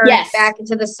brings Earth back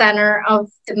into the center of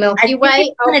the Milky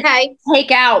Way. Okay.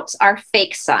 Take out our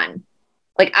fake sun.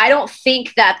 Like, I don't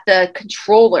think that I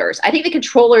think the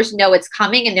controllers know it's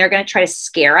coming and they're going to try to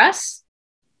scare us.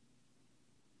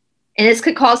 And this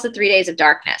could cause the 3 days of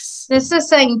darkness. This is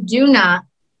saying do not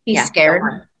be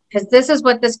scared. Because this is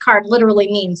what this card literally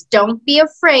means. Don't be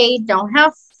afraid. Don't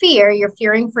have fear. You're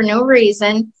fearing for no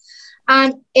reason.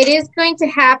 It is going to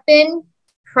happen.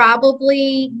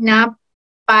 Probably not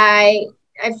by,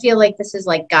 I feel like this is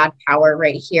like God power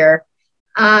right here.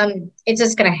 It's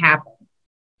just going to happen.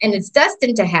 And it's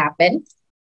destined to happen.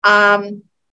 And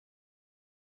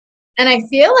I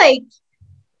feel like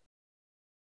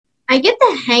I get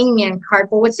the Hangman card.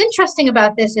 But what's interesting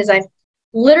about this is I'm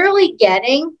literally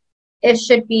getting, it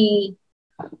should be.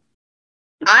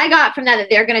 I got from that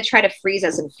they're going to try to freeze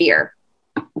us in fear.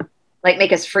 Like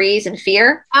make us freeze in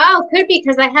fear. Oh, could be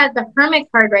because I had the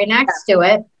Hermit card right next to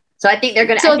it. So I think they're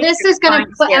going to. So this is going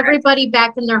to put everybody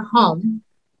back in their home.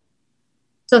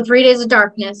 So 3 days of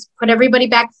darkness. Put everybody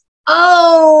back.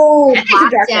 Oh,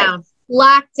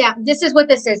 lockdown. This is what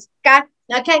this is.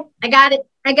 Okay. I got it.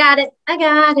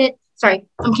 Sorry,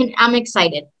 I'm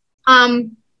excited.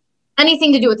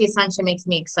 Anything to do with the Ascension makes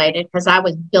me excited because I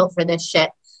was built for this shit.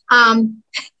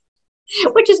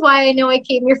 Which is why I know I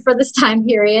came here for this time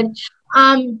period.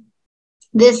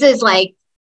 This is like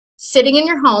sitting in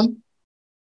your home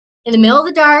in the middle of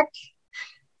the dark,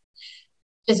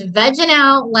 just vegging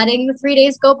out, letting the 3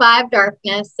 days go by of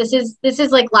darkness. This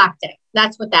is like lockdown.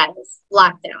 That's what that is,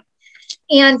 lockdown.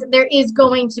 And there is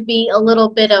going to be a little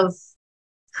bit of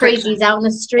crazies out in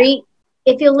the street.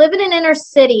 If you live in an inner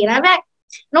city, and I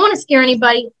don't want to scare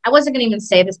anybody. I wasn't going to even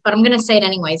say this, but I'm going to say it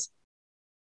anyways.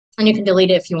 And you can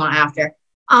delete it if you want after.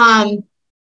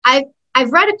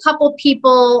 I've read a couple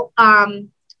people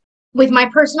with my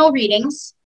personal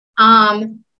readings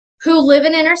who live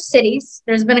in inner cities.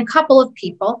 There's been a couple of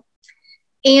people.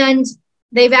 And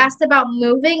they've asked about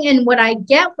moving. And what I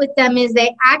get with them is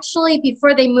they actually,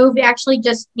 before they move, they actually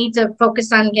just need to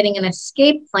focus on getting an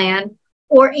escape plan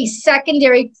or a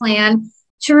secondary plan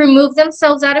to remove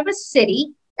themselves out of a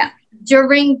city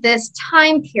during this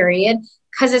time period.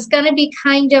 Because it's going to be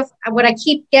kind of what I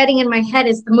keep getting in my head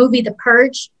is the movie The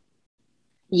Purge.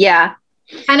 Yeah.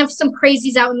 Kind of some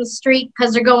crazies out in the street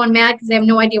because they're going mad because they have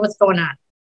no idea what's going on.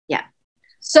 Yeah.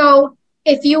 So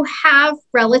if you have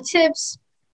relatives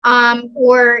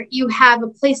or you have a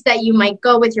place that you might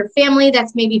go with your family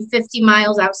that's maybe 50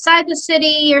 miles outside the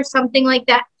city or something like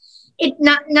that,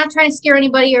 not trying to scare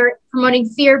anybody or promoting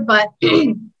fear, but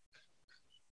there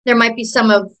might be some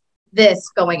of this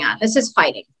going on. This is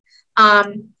fighting. I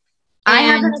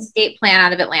have an escape plan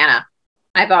out of Atlanta.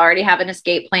 I've already have an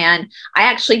escape plan. I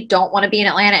actually don't want to be in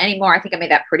Atlanta anymore. I think I made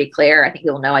that pretty clear. I think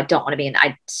people know I don't want to be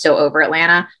I'm so over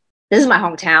Atlanta. This is my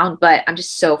hometown, but I'm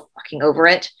just so fucking over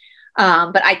it.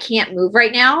 But I can't move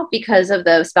right now because of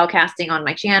the spell casting on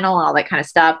my channel and all that kind of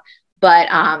stuff. But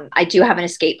I do have an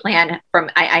escape plan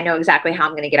I know exactly how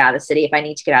I'm going to get out of the city if I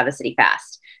need to get out of the city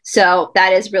fast. So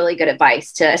that is really good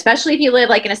advice to, especially if you live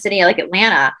like in a city like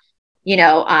Atlanta, you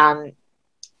know,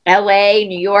 LA,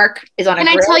 New York is on a grid.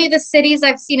 Can I tell you the cities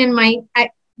I've seen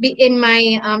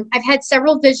I've had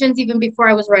several visions even before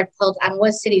I was red pilled on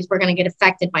what cities were going to get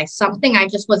affected by something. I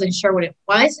just wasn't sure what it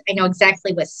was. I know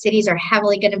exactly what cities are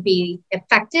heavily going to be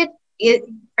affected.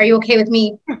 Are you okay with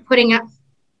me putting up?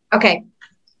 Okay.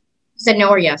 Said no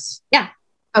or yes. Yeah.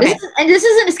 Okay. This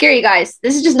isn't scary, you guys.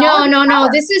 This is just no.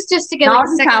 This is just to get like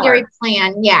a secondary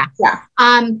plan. Yeah. Yeah.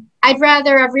 I'd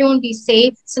rather everyone be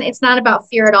safe. It's not about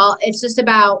fear at all. It's just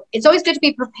about, it's always good to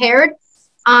be prepared.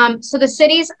 So the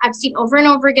cities I've seen over and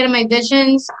over again in my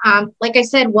visions, like I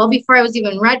said, well before I was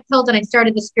even red pilled and I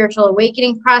started the spiritual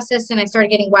awakening process and I started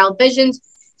getting wild visions.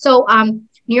 So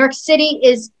New York City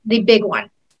is the big one.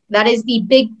 That is the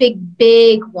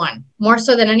big one, more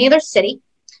so than any other city.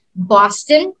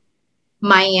 Boston,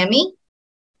 Miami.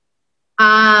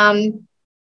 I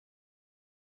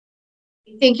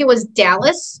think it was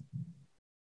Dallas,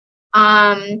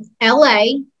 LA,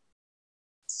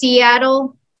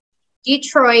 Seattle,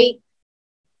 Detroit,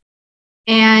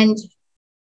 and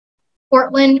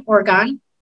Portland, Oregon,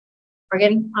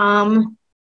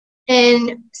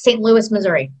 and St. Louis,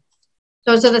 Missouri.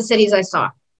 Those are the cities I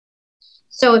saw.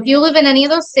 So if you live in any of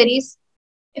those cities,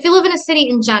 if you live in a city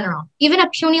in general, even a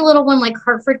puny little one like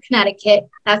Hartford, Connecticut,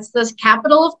 that's the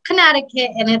capital of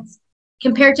Connecticut, and it's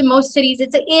compared to most cities,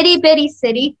 it's an itty bitty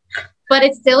city, but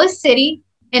it's still a city.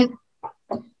 And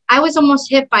I was almost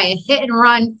hit by a hit and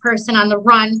run person on the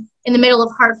run in the middle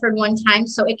of Hartford one time.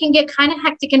 So it can get kind of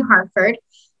hectic in Hartford.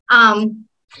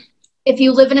 If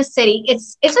you live in a city,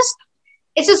 it's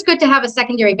just good to have a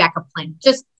secondary backup plan,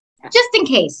 just in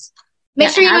case. Make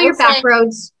sure you know your back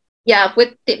roads. Yeah,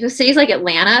 with the cities like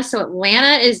Atlanta. So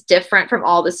Atlanta is different from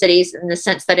all the cities in the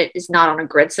sense that it is not on a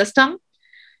grid system.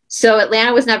 So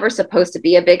Atlanta was never supposed to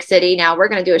be a big city. Now we're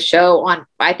going to do a show on,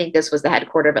 I think this was the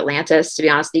headquarters of Atlantis, to be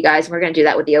honest with you guys. And we're going to do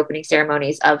that with the opening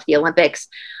ceremonies of the Olympics.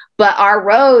 But our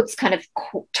roads kind of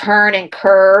turn and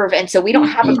curve. And so we don't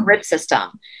have a grid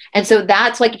system. And so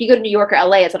that's like, if you go to New York or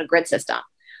LA, it's on a grid system.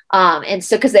 And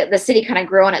so, because the city kind of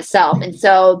grew on itself. And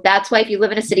so that's why if you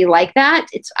live in a city like that,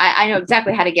 I know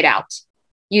exactly how to get out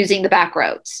using the back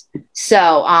roads.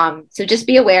 So, so just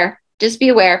be aware,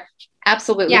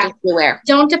 absolutely. Yeah. Just be aware.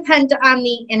 Don't depend on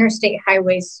the interstate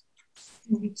highways.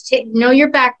 Know your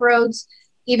back roads.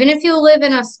 Even if you live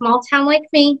in a small town like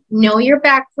me, know your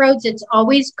back roads. It's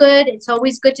always good. It's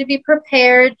always good to be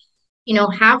prepared. You know,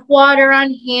 have water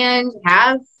on hand,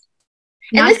 have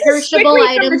non-perishable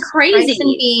items, rice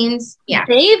and beans. Yeah.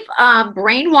 They've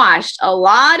brainwashed a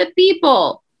lot of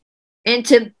people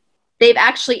into, they've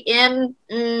actually you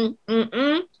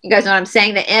guys know what I'm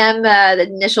saying? The M, the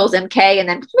initials MK, and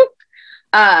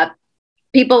then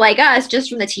people like us just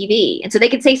from the TV. And so they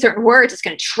can say certain words, it's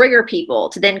going to trigger people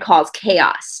to then cause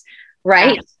chaos,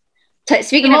 right? Yeah.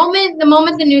 The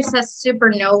moment the news says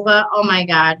supernova, oh my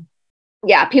God.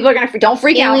 Yeah, people are going to, don't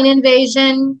freak out. Alien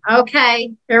invasion.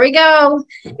 Okay, here we go.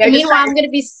 Meanwhile, I'm going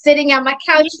to be sitting on my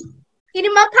couch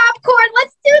eating my popcorn.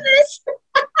 Let's do this.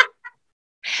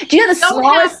 Do you know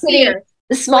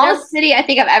the smallest city I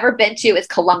think I've ever been to is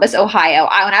Columbus, Ohio.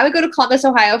 When I would go to Columbus,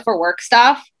 Ohio for work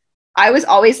stuff, I was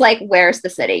always like, where's the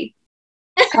city?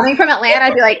 Coming from Atlanta,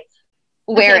 I'd be like,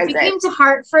 where is it? If you came to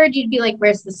Hartford, you'd be like,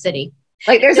 where's the city?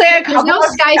 Like, there's like a couple no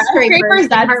skyscrapers.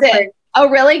 That's it. Oh,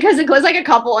 really? Because it goes like a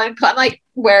couple, and I'm like,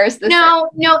 where's the No,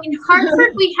 in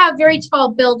Hartford, we have very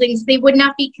tall buildings. They would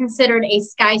not be considered a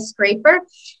skyscraper.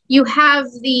 You have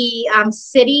the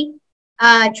city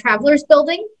Travelers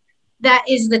building. That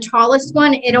is the tallest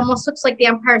one. It almost looks like the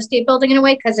Empire State Building in a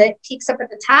way because it peaks up at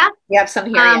the top. We have some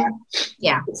here,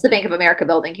 yeah. It's the Bank of America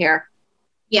building here.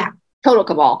 Yeah. Total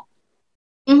cabal.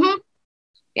 Mm-hmm.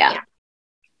 Yeah.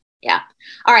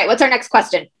 All right, what's our next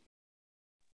question?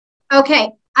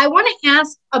 Okay. I want to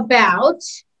ask about,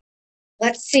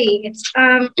 let's see, it's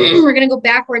we're going to go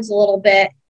backwards a little bit.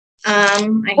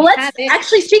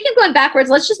 Actually, speaking of going backwards,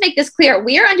 let's just make this clear.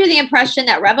 We are under the impression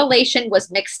that Revelation was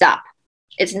mixed up.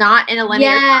 It's not in a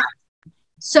linear time.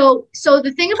 So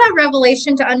the thing about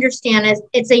Revelation to understand is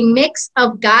it's a mix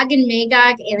of Gog and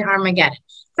Magog and Armageddon.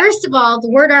 First of all, the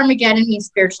word Armageddon means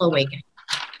spiritual awakening.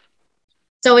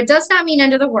 So it does not mean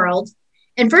end of the world.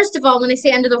 And first of all, when they say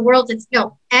end of the world, it's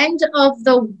end of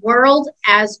the world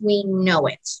as we know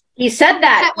it. He said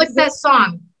that. What's that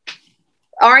song?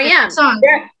 REM.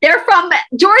 They're from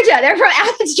Georgia. They're from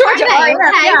Athens, Georgia. Okay.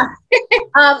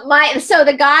 Yeah. So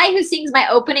the guy who sings my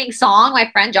opening song,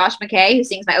 my friend Josh McKay, who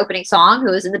sings my opening song,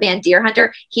 who is in the band Deer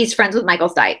Hunter, he's friends with Michael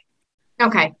Stipe.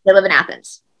 Okay. They live in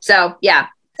Athens. So, yeah.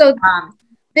 So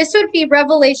this would be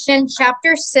Revelation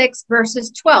chapter 6,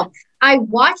 verses 12. I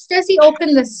watched as he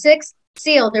opened the sixth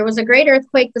seal. There was a great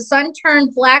earthquake. The sun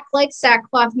turned black like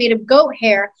sackcloth made of goat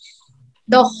hair.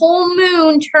 The whole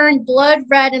moon turned blood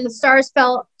red, and the stars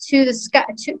fell to the sky,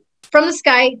 from the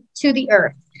sky to the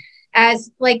earth,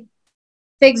 as like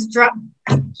figs drop.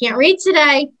 Can't read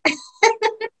today.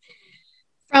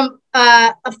 From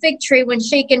a fig tree when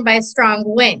shaken by a strong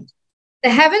wind. The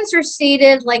heavens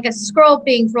receded like a scroll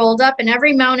being rolled up, and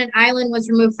every mountain island was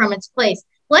removed from its place.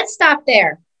 Let's stop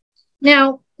there.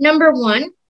 Now, number one,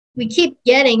 we keep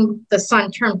getting the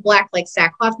sun turned black like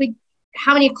sackcloth.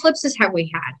 How many eclipses have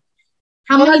we had?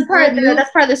 That's part of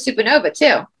the supernova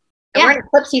too. And we're in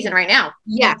eclipse season right now.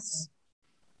 Yes.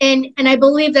 And I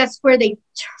believe that's where the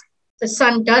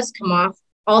sun does come off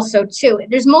also too.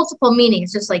 There's multiple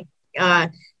meanings, just like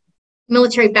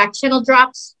military back channel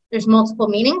drops. There's multiple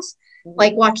meanings.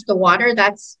 Like watch the water,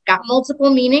 that's got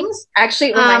multiple meanings.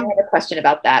 Actually, I have a question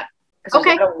about that. Because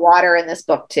there's a lot of water in this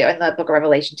book too, in the book of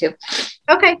Revelation too.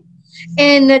 Okay.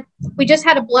 And we just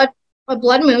had a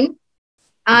blood moon.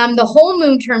 The whole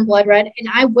moon turned blood red, and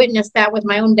I witnessed that with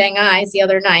my own dang eyes the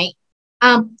other night.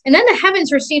 And then the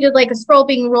heavens receded like a scroll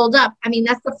being rolled up. I mean,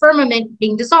 that's the firmament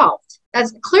being dissolved.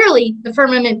 That's clearly the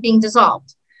firmament being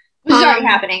dissolved. This is already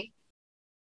happening.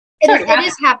 It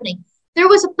is happening. There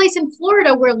was a place in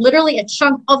Florida where literally a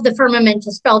chunk of the firmament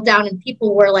just fell down, and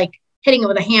people were like hitting it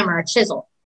with a hammer, a chisel.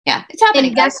 Yeah, it's happening.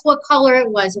 And guess what color it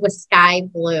was? It was sky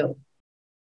blue.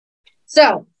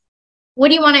 So, what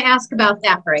do you want to ask about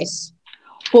that, Bryce?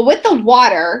 Well, with the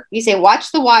water, you say,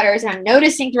 watch the waters. And I'm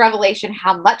noticing through Revelation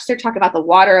how much they're talking about the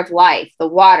water of life, the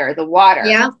water.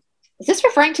 Yeah. Is this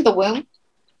referring to the womb?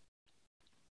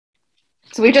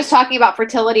 So we're just talking about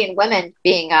fertility in women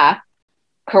being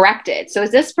corrected. So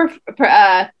is this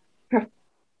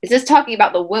is this talking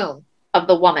about the womb of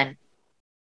the woman?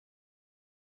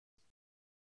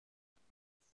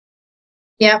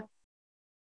 Yeah.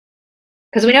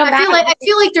 Because we know I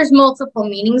feel like there's multiple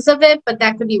meanings of it, but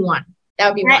that could be one. That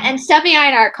would be one. And Stephanie and I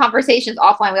in our conversations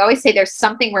offline, we always say there's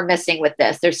something we're missing with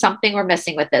this. There's something we're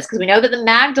missing with this. Because we know that the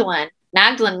Magdalene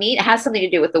meat has something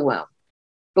to do with the womb.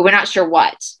 But we're not sure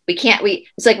what.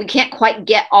 It's like we can't quite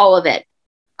get all of it.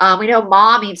 We know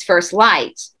Ma means first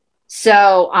light.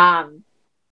 So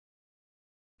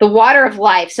the water of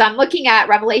life. So I'm looking at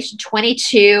Revelation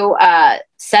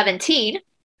 22:17.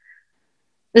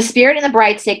 The Spirit and the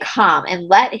bride say, come, and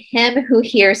let him who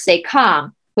hears say,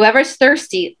 come. Whoever is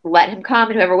thirsty, let him come,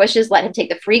 and whoever wishes, let him take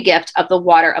the free gift of the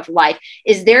water of life.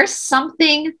 Is there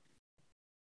something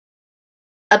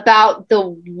about the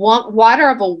water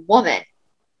of a woman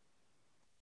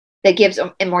that gives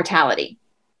immortality?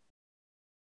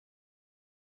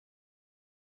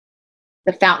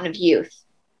 The fountain of youth.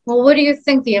 Well, what do you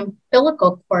think the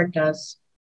umbilical cord does?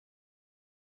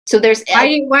 So there's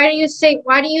why do you save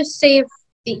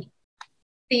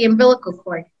the umbilical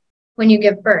cord when you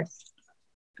give birth?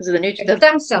 Because of the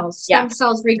stem cells. Stem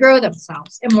cells regrow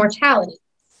themselves. Immortality.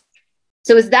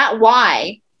 So is that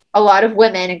why a lot of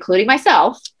women, including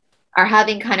myself, are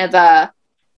having kind of a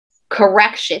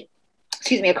correction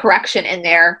in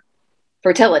their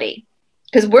fertility?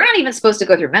 Because we're not even supposed to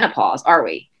go through menopause, are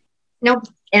we? Nope.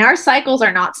 And our cycles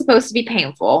are not supposed to be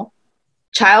painful.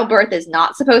 Childbirth is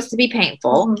not supposed to be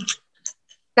painful. Mm-hmm.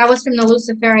 That was from the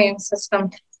Luciferian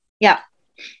system. Yeah.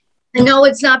 And no,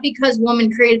 it's not because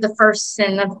woman created the first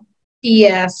sin of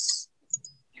BS.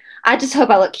 I just hope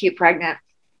I look cute pregnant.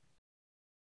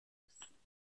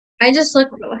 I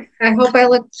hope I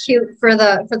look cute for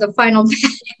the final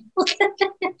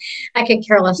I could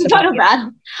care less about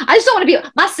bad. I just don't want to be.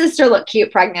 My sister looked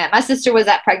cute pregnant. My sister was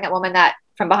that pregnant woman that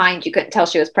from behind you couldn't tell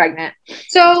she was pregnant.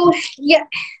 So yeah,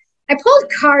 I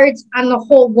pulled cards on the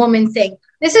whole woman thing.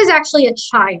 This is actually a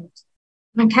child.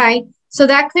 Okay. So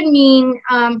that could mean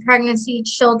pregnancy,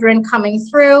 children coming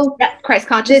through. Yeah, Christ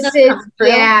consciousness.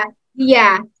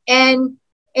 Yeah. And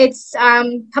it's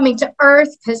coming to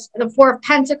earth because the Four of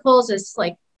Pentacles is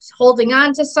like holding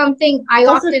on to something. I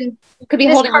often could be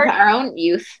holding on to our own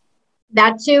youth.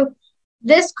 That too.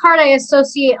 This card I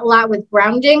associate a lot with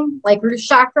grounding, like root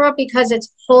chakra, because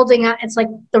it's holding on. It's like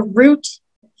the root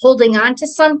holding on to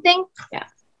something. Yeah.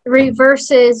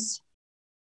 Reverses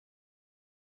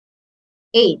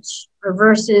age.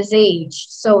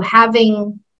 So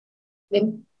having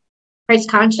Christ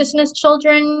consciousness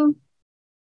children.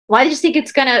 Well, I just think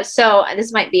it's gonna. So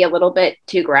this might be a little bit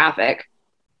too graphic.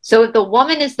 So if the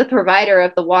woman is the provider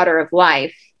of the water of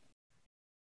life,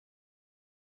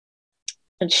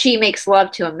 and she makes love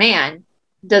to a man,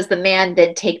 does the man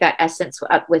then take that essence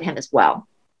up with him as well?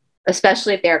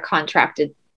 Especially if they're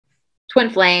contracted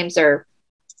twin flames or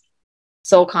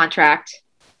Soul contract.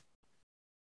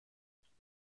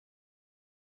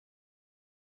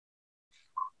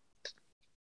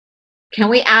 Can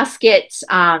we ask it,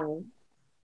 can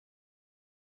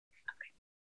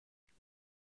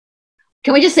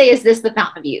we just say, is this the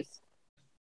fountain of youth?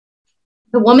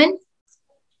 The woman?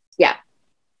 Yeah.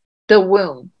 The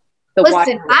womb. The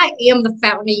Listen, water. I am the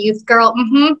fountain of youth, girl.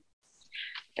 Mm-hmm.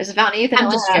 There's a fountain of youth in I'm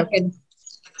Atlanta. just joking.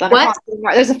 What?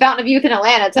 There's a fountain of youth in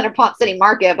Atlanta. It's under Ponce City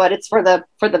Market, but it's for the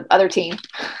other team.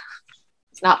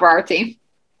 It's not for our team.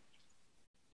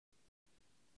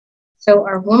 So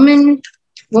are women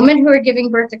who are giving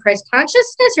birth to Christ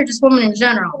consciousness, or just women in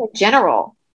general? In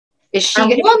general. Is she a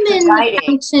woman the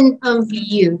fountain of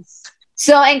youth?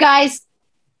 So, and guys,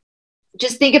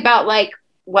 just think about like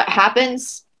what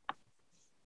happens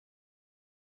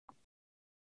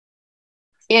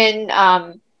in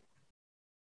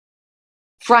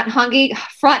front hugging.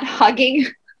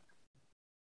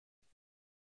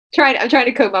 I'm trying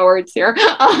to code my words here.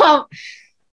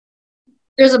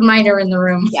 There's a minor in the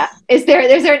room. Yeah. Is there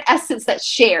an essence that's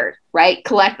shared, right?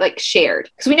 Like shared.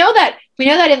 Because we know that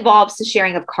involves the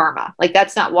sharing of karma. Like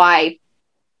that's why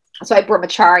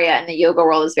brahmacharya in the yoga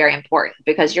world is very important,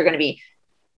 because you're going to be,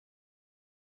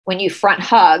 when you front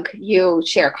hug, you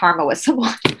share karma with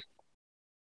someone.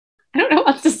 I don't know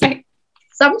what to say.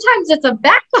 Sometimes it's a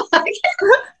back hug.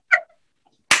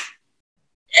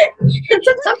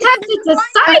 Sometimes it's a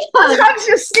side hug. Sometimes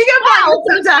you sneak up.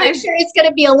 Sometimes make sure it's going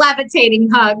to be a levitating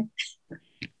hug.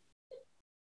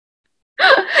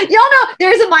 Y'all know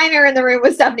there's a minor in the room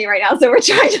with Stephanie right now, so we're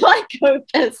trying to like code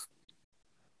this.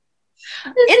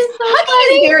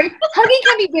 Hugging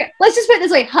can be very, let's just put it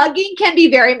this way, hugging can be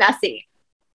very messy,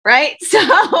 right?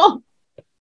 So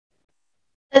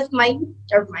that's mine.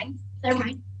 Never mind. I'm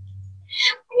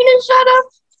gonna shut up.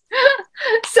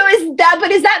 So is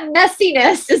that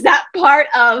messiness? Is that part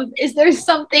of? Is there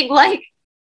something like?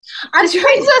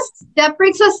 That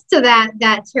brings us to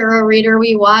that tarot reader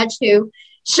we watch who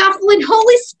shuffling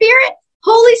Holy Spirit,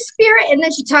 and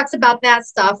then she talks about that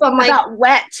stuff. I'm like, about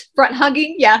wet front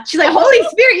hugging. Yeah, she's like, Holy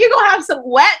Spirit, you gonna have some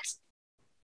wet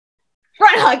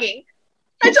front hugging.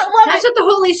 That's what the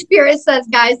Holy Spirit says,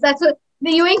 guys.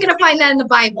 You ain't gonna find that in the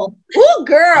Bible. Ooh,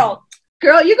 girl,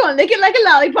 you gonna lick it like a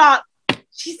lollipop.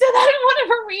 She said that in one of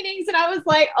her readings, and I was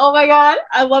like, oh my God,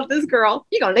 I love this girl.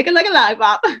 You're going to lick it like a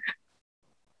lollipop.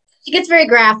 She gets very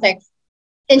graphic,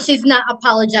 and she's not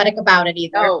apologetic about it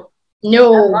either.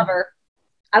 No.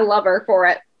 I love her for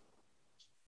it.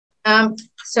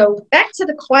 So back to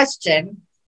the question.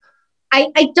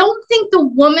 I don't think the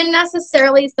woman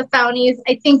necessarily is the fountain of youth.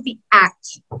 I think the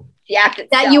act. The act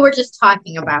itself, that you were just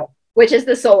talking about. Which is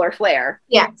the solar flare.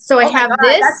 Yeah. So I have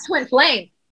this. That's twin flame.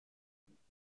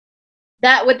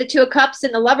 That with the Two of Cups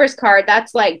and the Lover's card,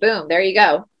 that's like, boom, there you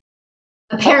go.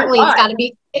 Apparently it's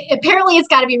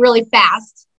got to be really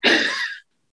fast.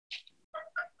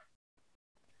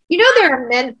 You know, there are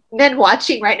men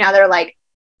watching right now. They're like,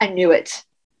 I knew it.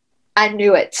 This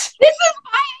is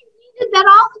why I needed that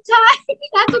all the time.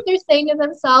 That's what they're saying to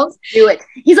themselves. Knew it.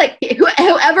 He's like,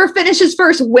 whoever finishes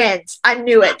first wins. I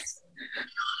knew it.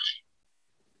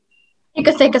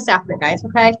 Take us after, guys,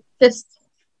 okay? Just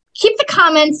keep the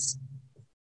comments.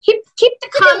 Keep the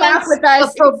comments with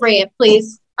us appropriate,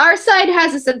 please. Our side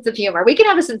has a sense of humor. We can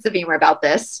have a sense of humor about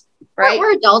this, right?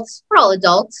 We're adults. We're all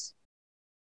adults.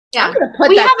 Yeah.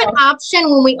 We have an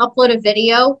option when we upload a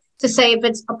video to say if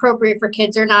it's appropriate for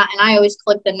kids or not, and I always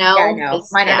click the no. Yeah, I know.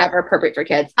 Mine are never appropriate for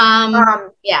kids.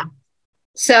 Yeah.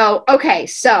 So, okay,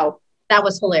 so that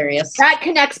was hilarious. That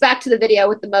connects back to the video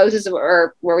with the Moses,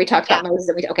 or where we talked about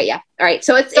Moses. Okay, yeah. All right.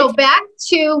 So it's back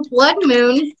to Blood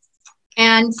Moon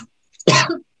and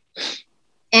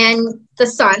and the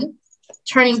sun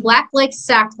turning black like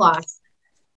sackcloth.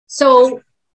 So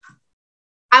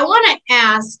I want to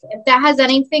ask if that has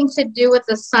anything to do with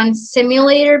the sun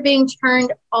simulator being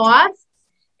turned off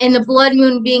and the blood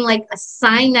moon being like a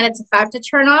sign that it's about to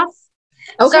turn off.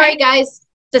 Okay. Sorry, guys.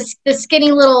 The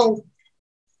skinny little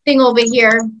thing over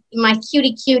here, my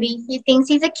cutie, he thinks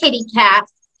he's a kitty cat.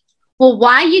 Well,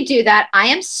 while you do that, I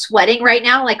am sweating right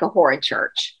now like a whore in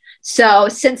church. So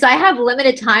since I have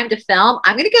limited time to film,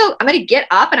 I'm going to get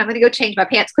up and I'm going to go change my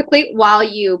pants quickly while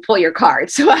you pull your card.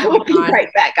 So I will be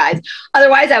right back, guys.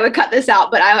 Otherwise, I would cut this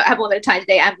out, but I have limited time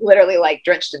today. I'm literally like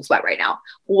drenched in sweat right now.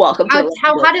 Welcome to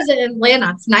how hot is it in Atlanta?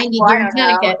 It's 90 here in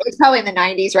Connecticut. It's probably in the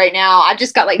 90s right now. I've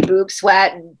just got like boob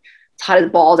sweat and it's hot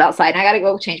as balls outside. And I got to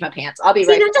go change my pants. I'll be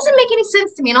right back. That doesn't make any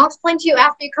sense to me. And I'll explain to you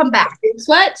after you come back. Boob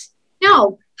sweat?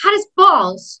 No, hot as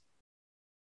balls.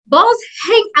 Balls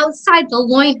hang outside the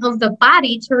loin of the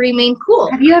body to remain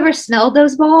cool. Have you ever smelled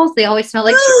those balls? They always smell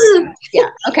like chicken. Yeah.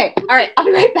 Okay. All right. I'll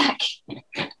be right back.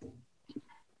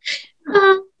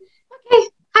 Okay.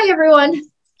 Hi, everyone.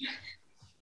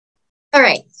 All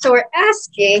right. So we're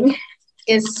asking,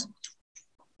 is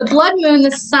the blood moon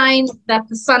the sign that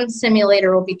the sun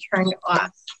simulator will be turned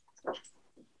off?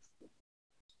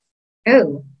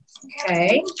 Oh,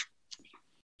 okay.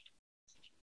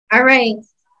 All right.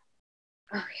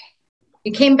 Okay.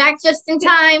 You came back just in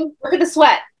time. Look at the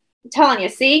sweat. I'm telling you,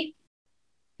 see?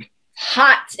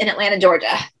 Hot in Atlanta,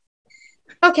 Georgia.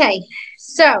 Okay,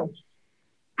 so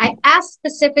I asked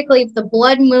specifically if the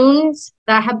blood moons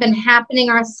that have been happening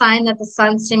are a sign that the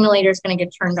sun simulator is going to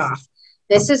get turned off.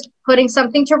 This is putting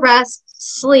something to rest,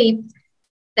 sleep.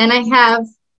 Then I have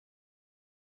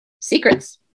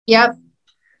secrets. Yep,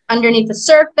 underneath the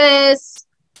surface.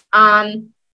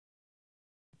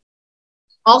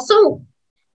 Also,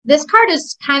 this card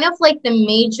is kind of like the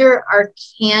major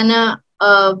arcana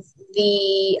of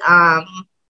the,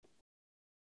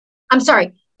 I'm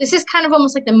sorry, this is kind of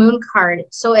almost like the moon card.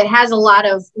 So it has a lot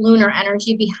of lunar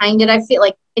energy behind it. I feel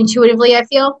like intuitively, I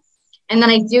feel. And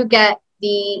then I do get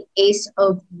the Ace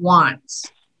of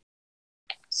Wands.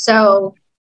 So,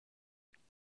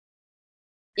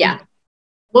 yeah.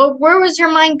 Well, where was your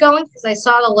mind going? Because I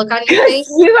saw the look on your face.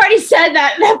 You already said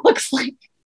that. That looks like,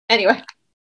 anyway.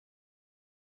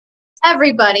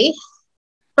 Everybody,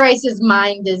 Bryce's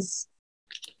mind is.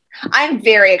 I'm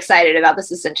very excited about this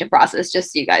ascension process,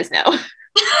 just so you guys know.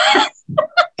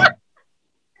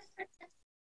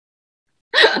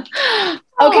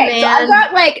 Okay, so I've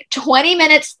got like 20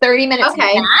 minutes, 30 minutes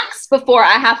max before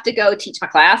I have to go teach my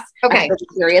class. Okay, I'm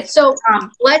curious. So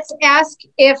let's ask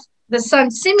if the sun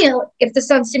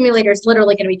simulator is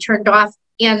literally going to be turned off,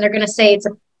 and they're going to say it's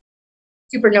a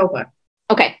supernova.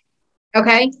 Okay.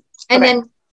 Okay, and then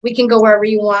we can go wherever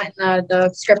you want in the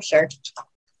scripture.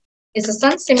 Is the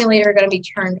sun simulator going to be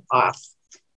turned off?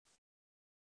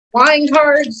 Flying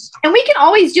cards. And we can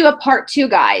always do a part 2,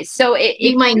 guys. So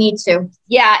you might need to.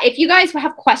 Yeah, if you guys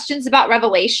have questions about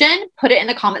Revelation, put it in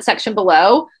the comment section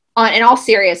below. In all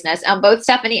seriousness, on both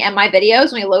Stephanie and my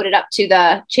videos, when we load it up to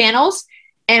the channels,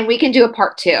 and we can do a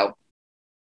part 2.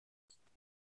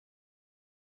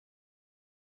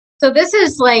 So this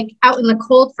is like out in the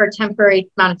cold for a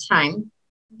temporary amount of time.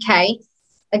 Okay.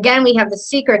 Again, we have the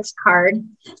secrets card,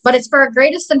 but it's for our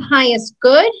greatest and highest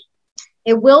good.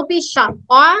 It will be shut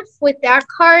off with that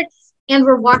card, and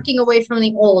we're walking away from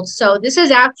the old. So this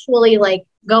is actually like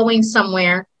going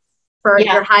somewhere for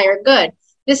your higher good.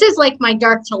 This is like my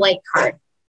dark to light card.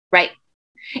 Right.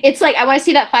 It's like, I want to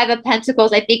see that 5 of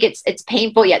Pentacles. I think it's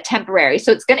painful yet temporary.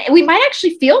 So we might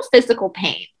actually feel physical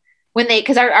pain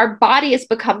because our body has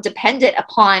become dependent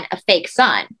upon a fake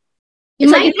sun. You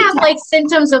might have like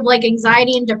symptoms of like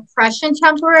anxiety and depression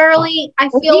temporarily. I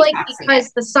feel like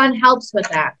because the sun helps with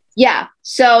that. Yeah.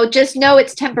 So just know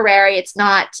it's temporary. It's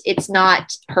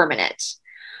not permanent.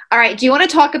 All right. Do you want to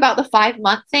talk about the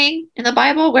 5-month thing in the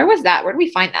Bible? Where was that? Where did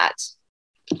we find that?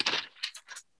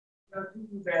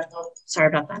 Sorry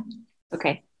about that.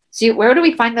 Okay. So where do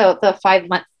we find the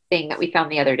 5-month thing that we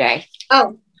found the other day?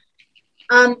 Oh,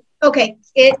 okay.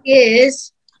 It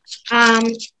is, I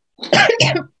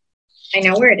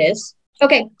know where it is.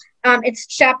 Okay. It's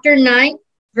chapter 9,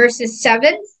 verses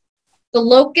 7. The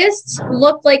locusts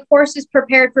looked like horses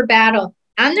prepared for battle.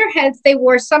 On their heads, they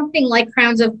wore something like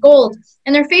crowns of gold,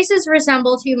 and their faces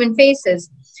resembled human faces.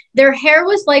 Their hair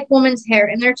was like woman's hair,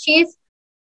 and their teeth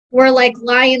were like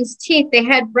lions' teeth. They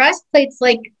had breastplates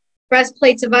like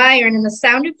breastplates of iron, and the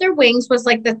sound of their wings was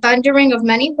like the thundering of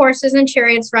many horses and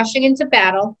chariots rushing into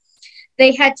battle.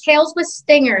 They had tails with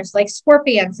stingers like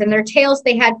scorpions. In their tails,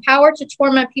 they had power to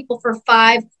torment people for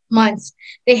 5 months.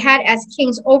 They had as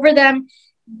kings over them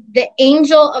the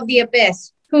angel of the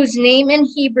abyss, whose name in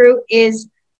Hebrew is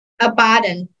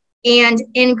Abaddon, and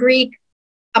in Greek,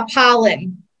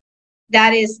 Apollon,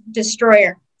 that is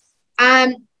destroyer.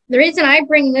 The reason I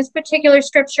bring this particular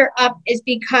scripture up is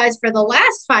because for the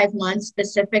last 5 months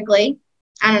specifically,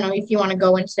 I don't know if you want to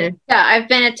go into. Yeah, I've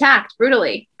been attacked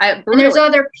brutally. And there's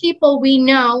other people we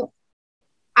know.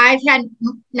 I've had,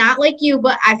 not like you,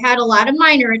 but I've had a lot of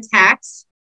minor attacks,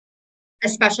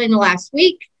 especially in the last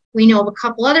week. We know of a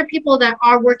couple other people that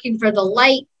are working for the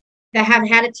light that have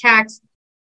had attacks.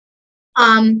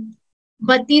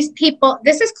 But these people,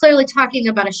 this is clearly talking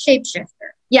about a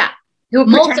shapeshifter. Yeah.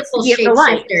 Multiple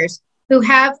shapeshifters who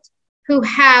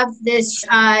have this,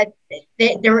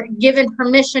 they're given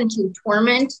permission to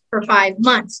torment for 5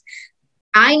 months.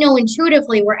 I know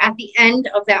intuitively we're at the end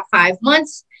of that 5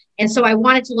 months, And so I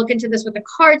wanted to look into this with the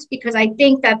cards because I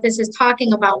think that this is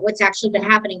talking about what's actually been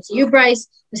happening to you, Bryce.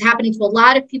 It's happening to a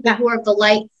lot of people who are of the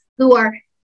light, who are,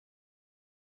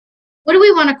 what do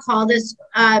we want to call this?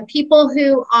 People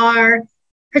who are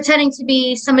pretending to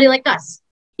be somebody like us.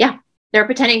 Yeah. They're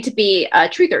pretending to be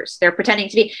truthers. They're pretending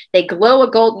to be, they glow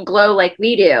a golden glow like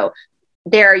we do.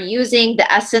 They're using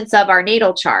the essence of our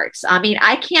natal charts.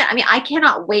 I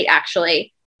cannot wait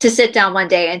actually to sit down one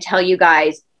day and tell you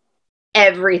guys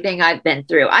everything I've been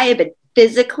through. I have been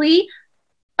physically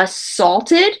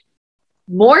assaulted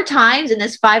more times in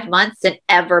this 5 months than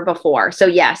ever before. So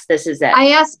yes, this is it.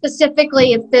 I asked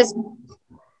specifically if this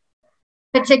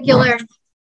particular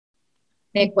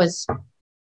Nick was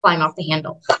flying off the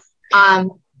handle.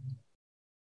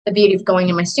 The beauty of going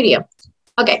in my studio.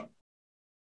 Okay.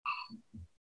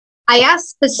 I asked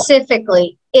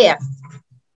specifically if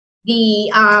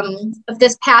if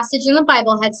this passage in the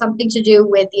Bible had something to do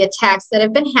with the attacks that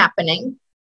have been happening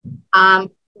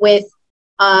with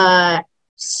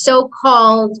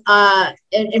so-called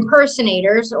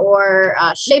impersonators or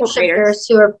shapeshifters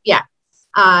who are,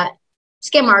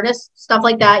 scam artists, stuff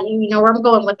like that. You know where I'm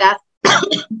going with that.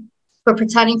 For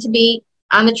pretending to be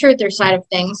on the truther side of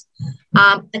things,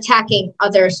 attacking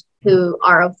others who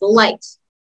are of the light,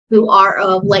 who are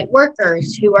of light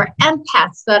workers, who are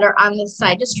empaths that are on this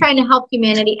side, just trying to help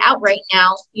humanity out right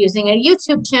now using a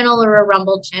YouTube channel or a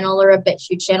Rumble channel or a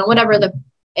BitChute channel, whatever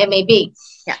it may be.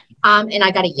 Yeah. And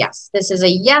I got a yes. This is a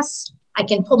yes. I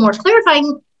can pull more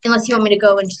clarifying unless you want me to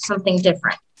go into something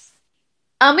different.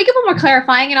 We can put more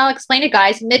clarifying, and I'll explain it,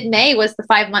 guys. Mid-May was the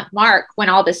 5-month mark when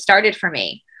all this started for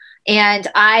me. And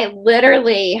I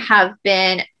literally have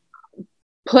been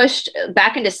pushed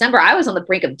back in December. I was on the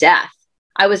brink of death.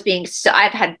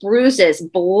 I've had bruises,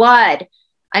 blood.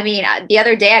 The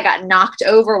other day I got knocked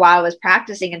over while I was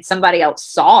practicing and somebody else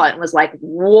saw it and was like,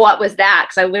 what was that?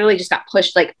 Because I literally just got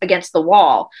pushed like against the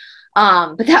wall.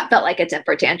 But that felt like a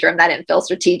temper tantrum. That didn't feel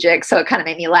strategic. So it kind of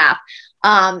made me laugh.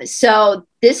 So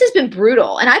this has been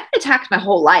brutal, and I've been attacked my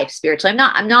whole life spiritually.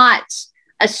 I'm not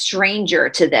a stranger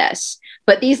to this,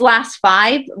 but these last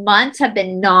 5 months have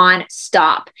been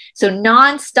nonstop. So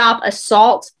nonstop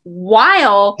assault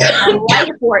while my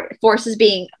life force is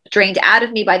being drained out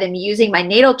of me by them using my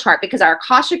natal chart, because our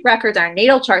Akashic records, our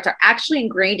natal charts are actually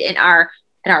ingrained in our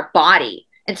body.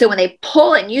 And so when they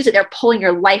pull and use it, they're pulling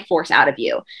your life force out of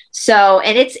you. So,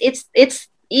 and it's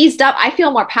eased up. I feel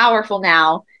more powerful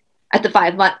now at the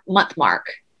 5-month mark.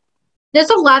 There's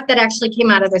a lot that actually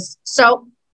came out of this. So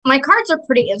my cards are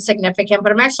pretty insignificant,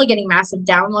 but I'm actually getting massive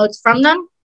downloads from them.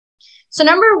 So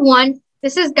number one,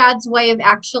 this is God's way of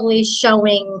actually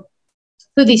showing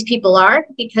who these people are,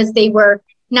 because they were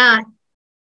not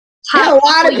top. A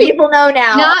lot of people know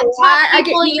now. Not top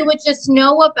people you would just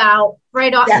know about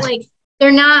right off. Yes. Like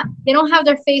they don't have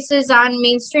their faces on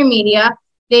mainstream media.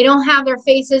 They don't have their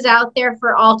faces out there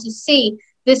for all to see.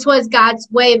 This was God's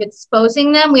way of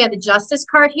exposing them. We have the justice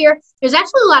card here. There's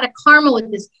actually a lot of karma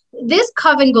with this. This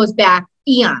coven goes back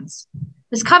eons.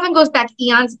 This coven goes back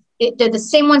eons. They're the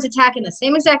same ones attacking the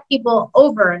same exact people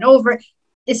over and over.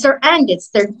 It's their end.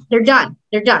 They're done.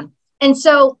 They're done. And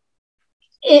so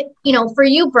for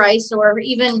you, Bryce, or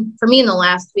even for me in the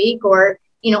last week, or,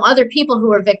 other people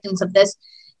who are victims of this,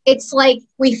 it's like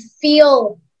we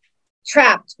feel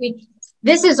trapped.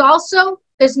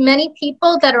 There's many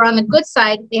people that are on the good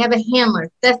side. They have a handler.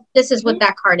 This is what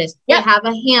that card is. They have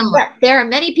a handler. Yeah. There are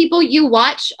many people you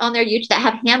watch on their YouTube that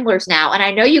have handlers now. And I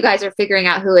know you guys are figuring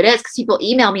out who it is, because people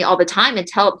email me all the time and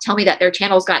tell me that their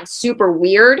channel's gotten super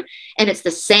weird and it's the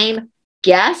same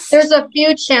guest. There's a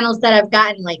few channels that have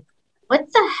gotten like,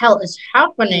 what the hell is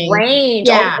happening? Range.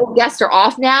 Yeah. All guests are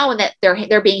off now, and that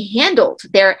they're being handled.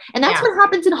 And that's what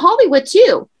happens in Hollywood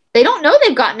too. They don't know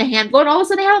they've gotten a handler, and all of a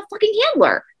sudden they have a fucking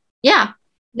handler. Yeah.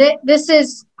 This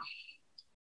is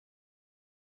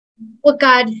what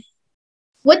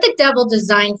the devil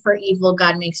designed for evil,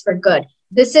 God makes for good.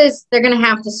 They're going to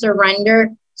have to surrender.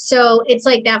 So it's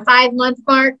like that 5-month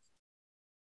mark.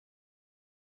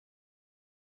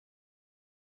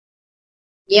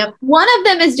 Yep. One of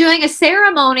them is doing a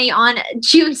ceremony on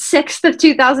June 6th of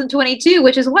 2022,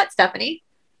 which is what, Stephanie?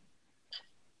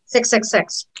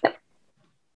 666.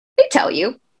 They tell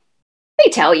you.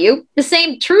 The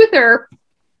same truther.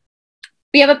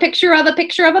 We have a picture of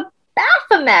a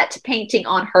Baphomet painting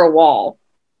on her wall.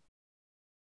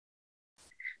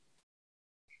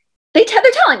 They're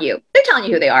telling you. They're telling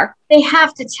you who they are. They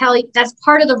have to tell you. That's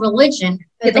part of the religion.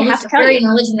 Yeah, they have to tell you.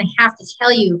 Religion, they have to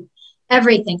tell you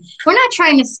everything. We're not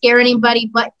trying to scare anybody,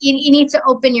 but you need to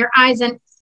open your eyes. And,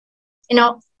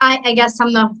 I guess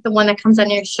I'm the one that comes on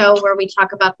your show where we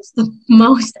talk about this the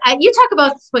most. You talk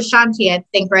about this with Shanti, I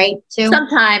think, right? Too.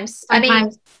 Sometimes. I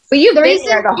mean, but you've been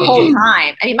there the whole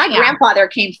time. I mean, my grandfather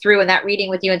came through in that reading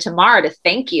with you and Tamara to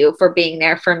thank you for being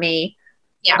there for me.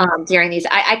 Yeah. During these,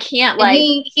 I can't like.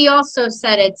 He also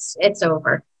said it's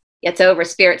over. It's over.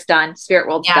 Spirit's done. Spirit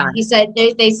world's done. He said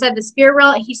they said the spirit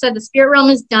realm. He said the spirit realm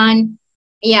is done.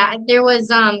 Yeah, there was.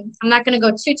 I'm not going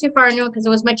to go too far into it because it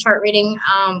was my chart reading.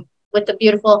 With the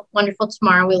beautiful, wonderful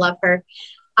Tamara, we love her.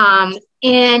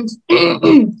 And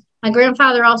my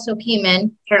grandfather also came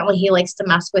in. Apparently, he likes to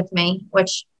mess with me,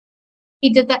 which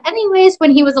he did that anyways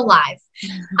when he was alive.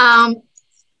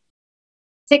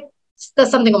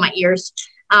 Does something with my ears,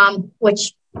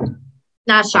 which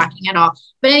not shocking at all.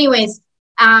 But anyways,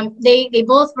 they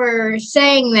both were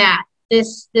saying that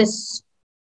this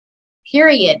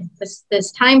period,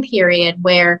 this time period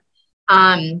where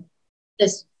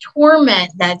this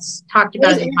torment that's talked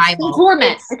about in the Bible,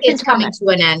 it's coming to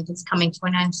an end. It's coming to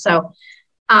an end. So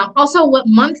also what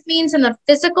month means in the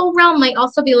physical realm might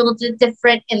also be a little bit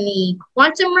different in the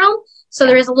quantum realm. So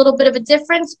there is a little bit of a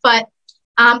difference, but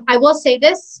I will say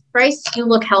this, Bryce, you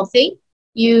look healthy.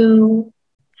 You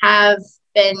have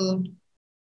been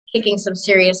kicking some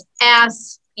serious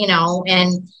ass,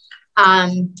 and,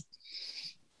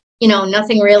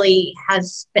 nothing really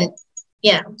has been,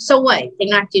 so what? They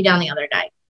knocked you down the other day.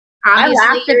 Obviously,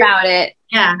 I laughed about it.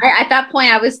 Yeah. At that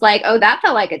point, I was like, oh, that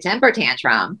felt like a temper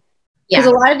tantrum. Because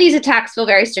a lot of these attacks feel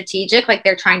very strategic, like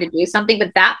they're trying to do something,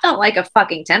 but that felt like a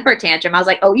fucking temper tantrum. I was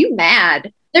like, oh, you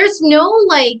mad? There's no,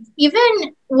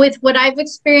 even with what I've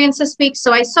experienced this week.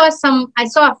 So I saw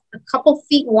a couple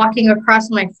feet walking across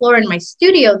my floor in my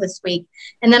studio this week.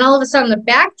 And then all of a sudden the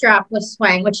backdrop was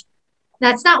swaying, which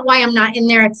that's not why I'm not in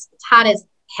there. It's hot as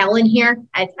hell in here.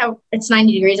 It's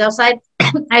 90 degrees outside.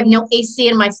 I have no AC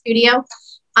in my studio.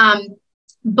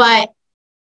 But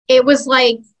it was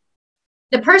like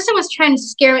the person was trying to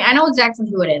scare me. I know exactly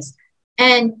who it is.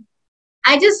 And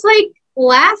I just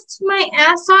laughed my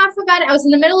ass off about it. I was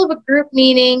in the middle of a group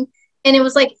meeting, and it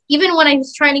was like, even when I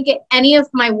was trying to get any of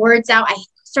my words out, I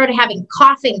started having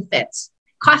coughing fit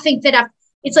after.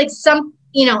 It's like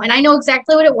and I know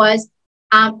exactly what it was.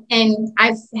 And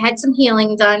I've had some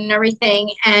healing done and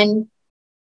everything. And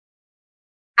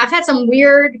I've had some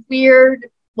weird,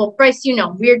 well, Bryce,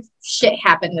 weird shit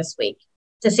happen this week,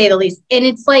 to say the least. And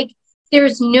it's like,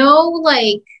 there's no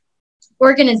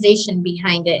organization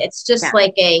behind it. It's just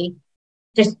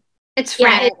it's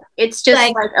frantic. It's just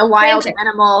like a wild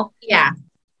animal. Yeah.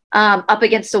 Up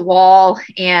against a wall.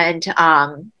 And,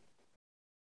 I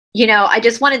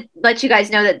just want to let you guys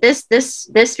know that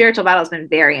this spiritual battle has been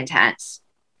very intense.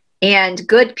 And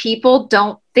good people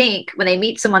don't think when they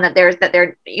meet someone that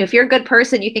they're, if you're a good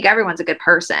person, you think everyone's a good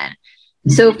person.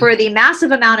 So for the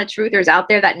massive amount of truthers out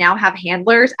there that now have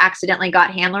handlers, accidentally got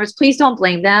handlers, please don't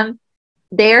blame them.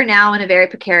 They're now in a very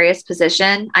precarious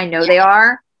position. I know they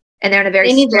are. And they're in a very...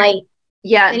 They need light.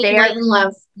 Yeah. They need light and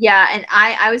love. Yeah. And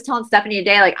I was telling Stephanie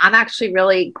today, I'm actually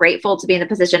really grateful to be in the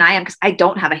position I am because I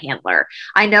don't have a handler.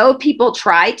 I know people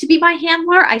tried to be my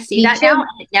handler. I see that now.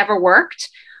 And it never worked.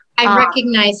 I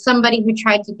recognize somebody who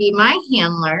tried to be my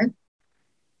handler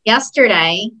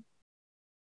yesterday,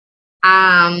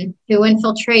 who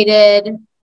infiltrated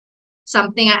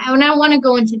something. I don't want to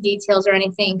go into details or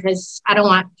anything because I don't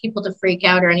want people to freak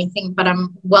out or anything, but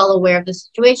I'm well aware of the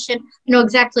situation. I know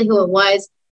exactly who it was.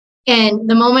 And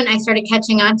the moment I started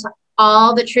catching on to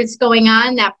all the truths going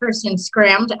on, that person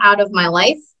scrammed out of my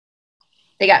life.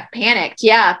 They got panicked.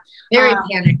 Yeah. Very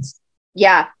panicked.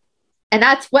 Yeah. And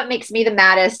that's what makes me the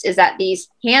maddest is that these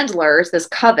handlers, this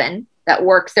coven that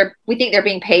works, we think they're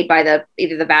being paid by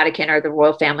either the Vatican or the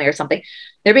royal family or something.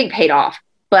 They're being paid off.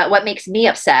 But what makes me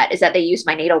upset is that they use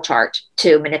my natal chart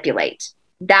to manipulate.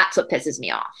 That's what pisses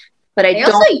me off. But they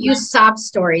also use sob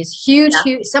stories. Huge.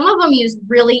 Some of them use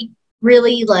really,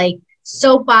 really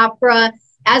soap opera.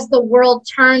 As the world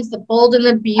turns, the bold and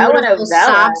the beautiful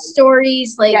sob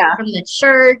stories from the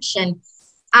church. And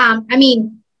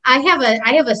I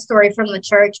have a story from the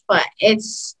church, but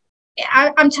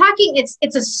I'm talking,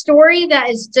 it's a story that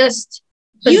is just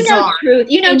bizarre. Truth.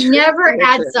 It never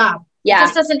adds up. Yeah. It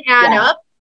just doesn't add up.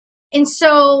 And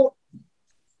so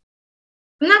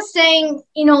I'm not saying,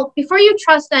 before you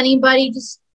trust anybody,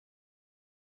 just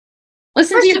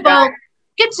listen to your gut.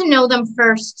 Get to know them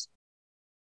first.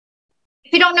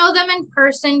 If you don't know them in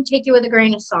person, take it with a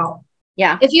grain of salt.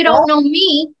 Yeah. If you don't know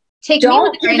me, take me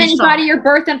with a grain of salt. Don't give anybody your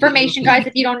birth information, guys,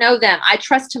 if you don't know them. I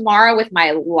trust Tamara with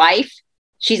my life.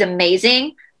 She's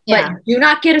amazing. Yeah. But do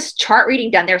not get a chart reading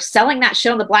done. They're selling that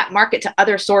shit on the black market to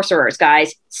other sorcerers,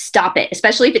 guys. Stop it.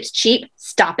 Especially if it's cheap.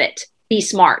 Stop it. Be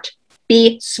smart.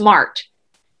 Be smart.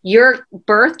 Your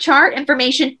birth chart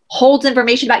information holds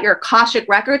information about your Akashic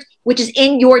records, which is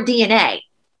in your DNA.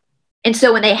 And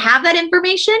so when they have that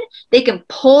information, they can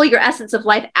pull your essence of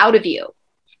life out of you.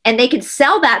 And they can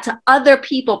sell that to other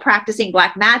people practicing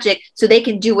black magic so they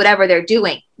can do whatever they're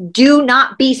doing. Do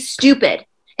not be stupid.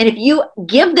 And if you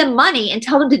give them money and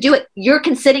tell them to do it, you're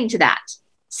consenting to that.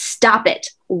 Stop it.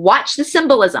 Watch the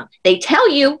symbolism. They tell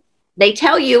you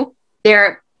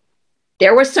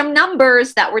there were some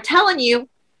numbers that were telling you.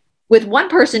 With one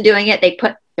person doing it, they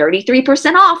put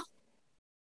 33% off.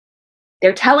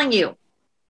 They're telling you,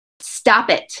 stop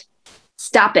it.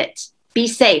 Stop it. Be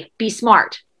safe. Be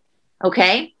smart.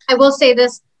 Okay? I will say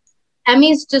this.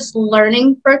 Emmy's just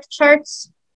learning birth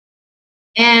charts.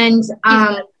 And,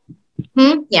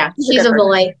 yeah, she's a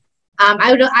delight.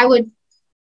 I'd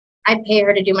pay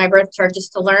her to do my birth chart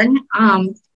just to learn.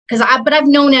 But I've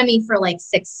known Emmy for like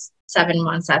 6-7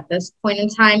 months at this point in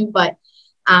time, but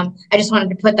I just wanted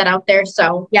to put that out there.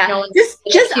 So yeah, no one's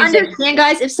just understand,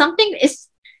 guys, if something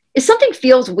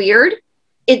feels weird,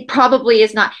 it probably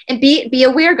is not. And be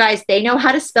aware, guys, they know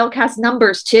how to spellcast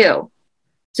numbers too.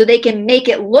 So they can make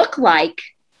it look like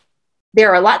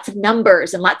there are lots of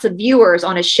numbers and lots of viewers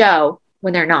on a show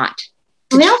when they're not.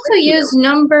 They also use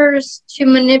numbers to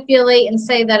manipulate and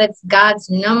say that it's God's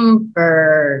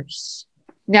numbers.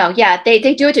 No, yeah, they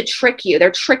do it to trick you.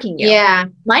 They're tricking you. Yeah.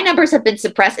 My numbers have been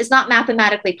suppressed. It's not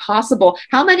mathematically possible.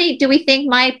 How many do we think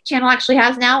my channel actually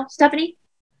has now, Stephanie?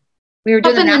 We were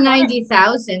doing up in the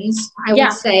 90,000s, I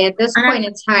would say, at this point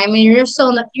in time.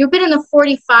 And you've been in the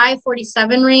 45,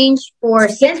 47 range for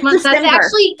 6 months. December. That's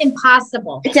actually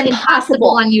impossible. It's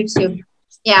impossible on YouTube.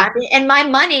 Yeah. And my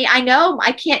money, I know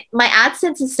I can't, my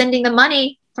AdSense is sending the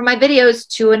money for my videos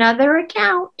to another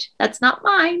account. That's not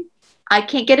mine. I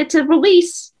can't get it to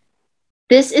release.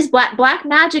 This is black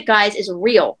magic, guys, is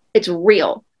real. It's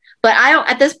real. But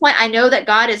at this point, I know that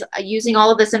God is using all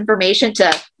of this information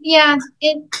to. Yeah.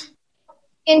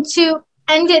 And to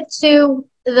end it to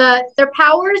their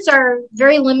powers are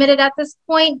very limited at this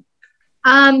point.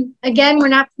 Again, we're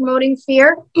not promoting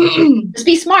fear. Just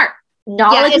be smart.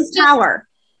 Knowledge is power.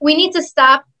 We need to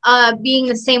stop being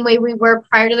the same way we were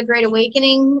prior to the Great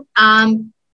Awakening.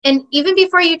 And even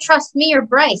before you trust me or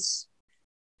Bryce.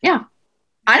 Yeah.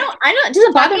 I don't, it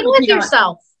doesn't bother me. With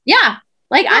yourself. Yeah.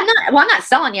 Like, yeah. I'm not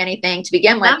selling you anything to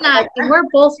begin with. I'm not, and we're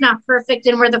both not perfect.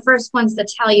 And we're the first ones to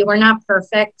tell you we're not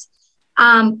perfect.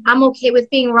 I'm okay with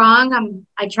being wrong.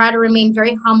 I try to remain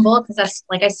very humble because that's,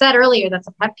 like I said earlier, that's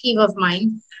a pet peeve of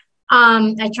mine.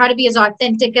 I try to be as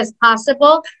authentic as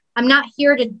possible. I'm not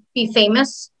here to be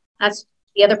famous. That's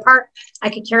the other part. I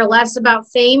could care less about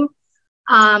fame.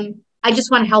 I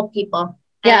just want to help people.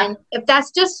 Yeah. And if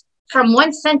that's just from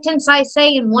one sentence I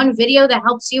say in one video that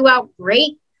helps you out,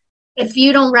 great. If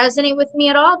you don't resonate with me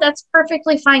at all, that's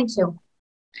perfectly fine too.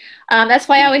 That's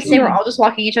why I always say we're all just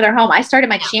walking each other home. I started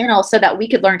my channel so that we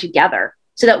could learn together,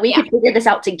 so that we could figure this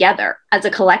out together as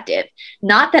a collective.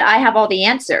 Not that I have all the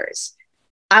answers.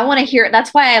 I want to hear it.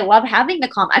 That's why I love having the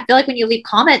I feel like when you leave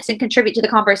comments and contribute to the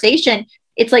conversation,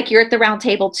 it's like you're at the round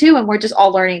table too, and we're just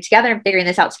all learning together and figuring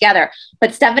this out together.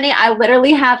 But Stephanie, I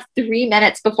literally have 3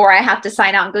 minutes before I have to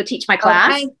sign out and go teach my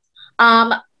class. Okay.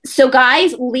 So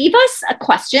guys, leave us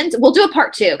questions. We'll do a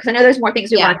part 2 because I know there's more things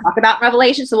we want to talk about in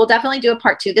Revelation. So we'll definitely do a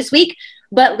part 2 this week.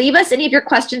 But leave us any of your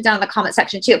questions down in the comment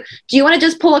section too. Do you want to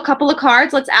just pull a couple of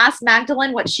cards? Let's ask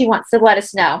Magdalene what she wants to let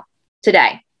us know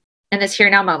today in this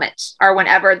here now moment, or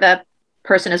whenever the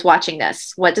person is watching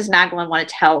this. What does Magdalene want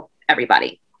to tell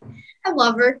everybody? I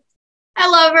love her. I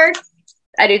love her.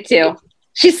 I do too.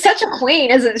 She's such a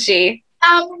queen, isn't she?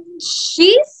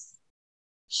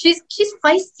 She's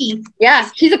feisty. Yeah,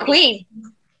 she's a queen.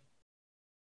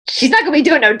 She's not going to be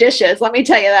doing no dishes, let me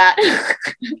tell you that.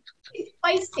 She's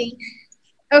feisty.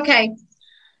 Okay.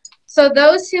 So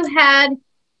those who had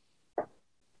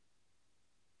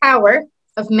power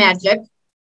of magic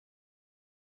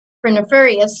for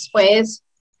nefarious ways,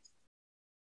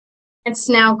 it's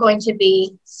now going to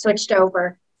be switched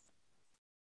over.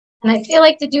 And I feel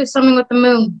like to do something with the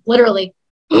moon, literally.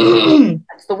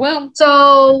 That's the womb.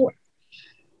 So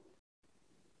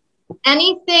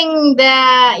anything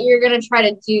that you're going to try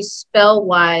to do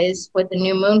spell-wise with the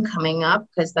new moon coming up,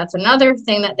 because that's another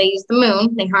thing that they use the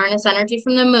moon. They harness energy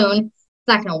from the moon. It's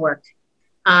not going to work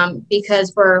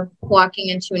because we're walking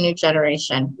into a new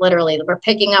generation. Literally, we're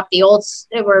picking up the old,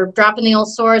 we're dropping the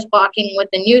old swords, walking with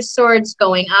the new swords,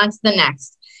 going on to the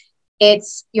next.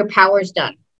 It's your power's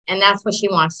done. And that's what she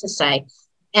wants to say.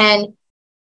 And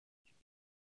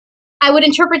I would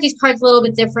interpret these cards a little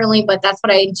bit differently, but that's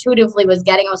what I intuitively was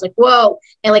getting. I was like, whoa,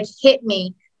 it like hit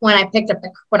me. when I picked up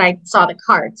when I saw the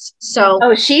cards. So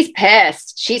oh, she's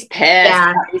pissed. She's pissed.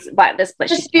 Yeah. About this, but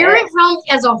the she's spirit pissed. realm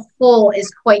as a whole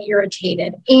is quite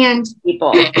irritated, and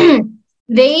People.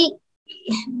 the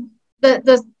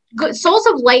good souls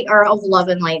of light are of love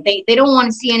and light. They don't want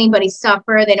to see anybody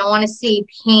suffer. They don't want to see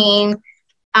pain.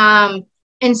 And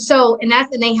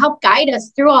they help guide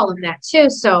us through all of that too.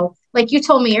 So like you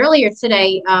told me earlier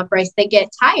today, Bryce, they get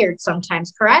tired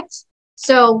sometimes, correct?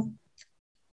 So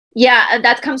yeah,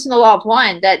 that comes from the law of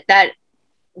one, that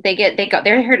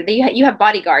they're here. You have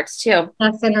bodyguards too.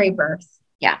 That's in rebirth.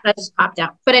 Yeah. That just popped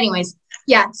out. But anyways,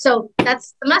 yeah. So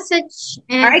that's the message.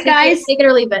 And all right, guys, take it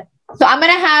or leave it. So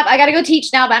I got to go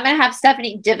teach now, but I'm going to have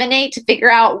Stephanie divinate to figure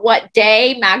out what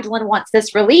day Magdalene wants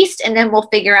this released. And then we'll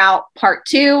figure out part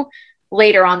 2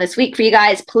 later on this week for you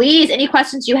guys. Please, any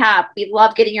questions you have, we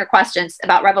love getting your questions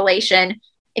about Revelation.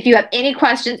 If you have any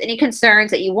questions, any concerns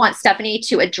that you want Stephanie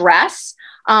to address,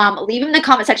 leave them in the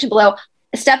comment section below.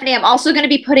 Stephanie, I'm also going to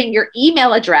be putting your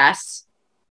email address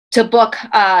to book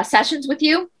sessions with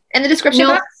you in the description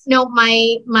box. No,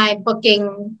 my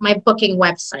booking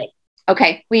website.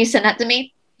 Okay. Will you send that to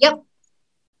me? Yep.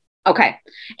 Okay.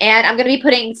 And I'm going to be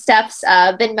putting Steph's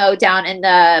Venmo down in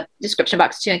the description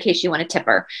box too, in case you want to tip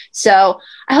her. So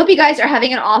I hope you guys are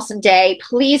having an awesome day.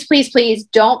 Please, please, please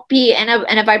don't be in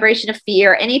a vibration of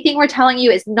fear. Anything we're telling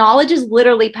you is knowledge is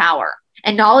literally power,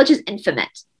 and knowledge is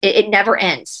infinite. It never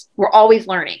ends. We're always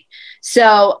learning.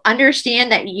 So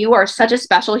understand that you are such a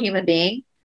special human being.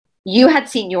 You had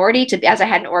seniority as I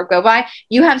had an orb go by,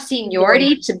 you have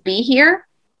seniority to be here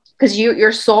because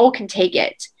your soul can take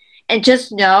it. And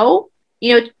just know,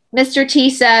 Mr. T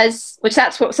says, which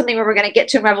that's something we're going to get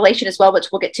to in Revelation as well, which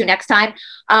we'll get to next time.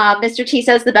 Mr. T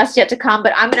says the best yet to come,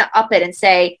 but I'm going to up it and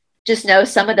say, just know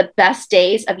some of the best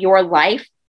days of your life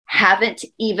haven't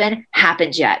even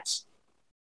happened yet.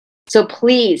 So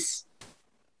please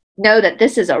know that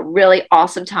this is a really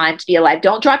awesome time to be alive.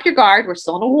 Don't drop your guard. We're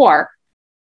still in a war,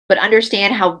 but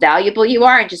understand how valuable you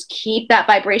are and just keep that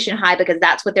vibration high, because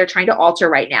that's what they're trying to alter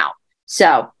right now. So,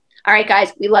 all right,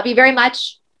 guys, we love you very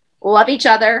much. Love each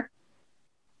other.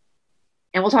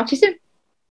 And we'll talk to you soon.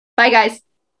 Bye, guys.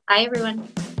 Bye, everyone.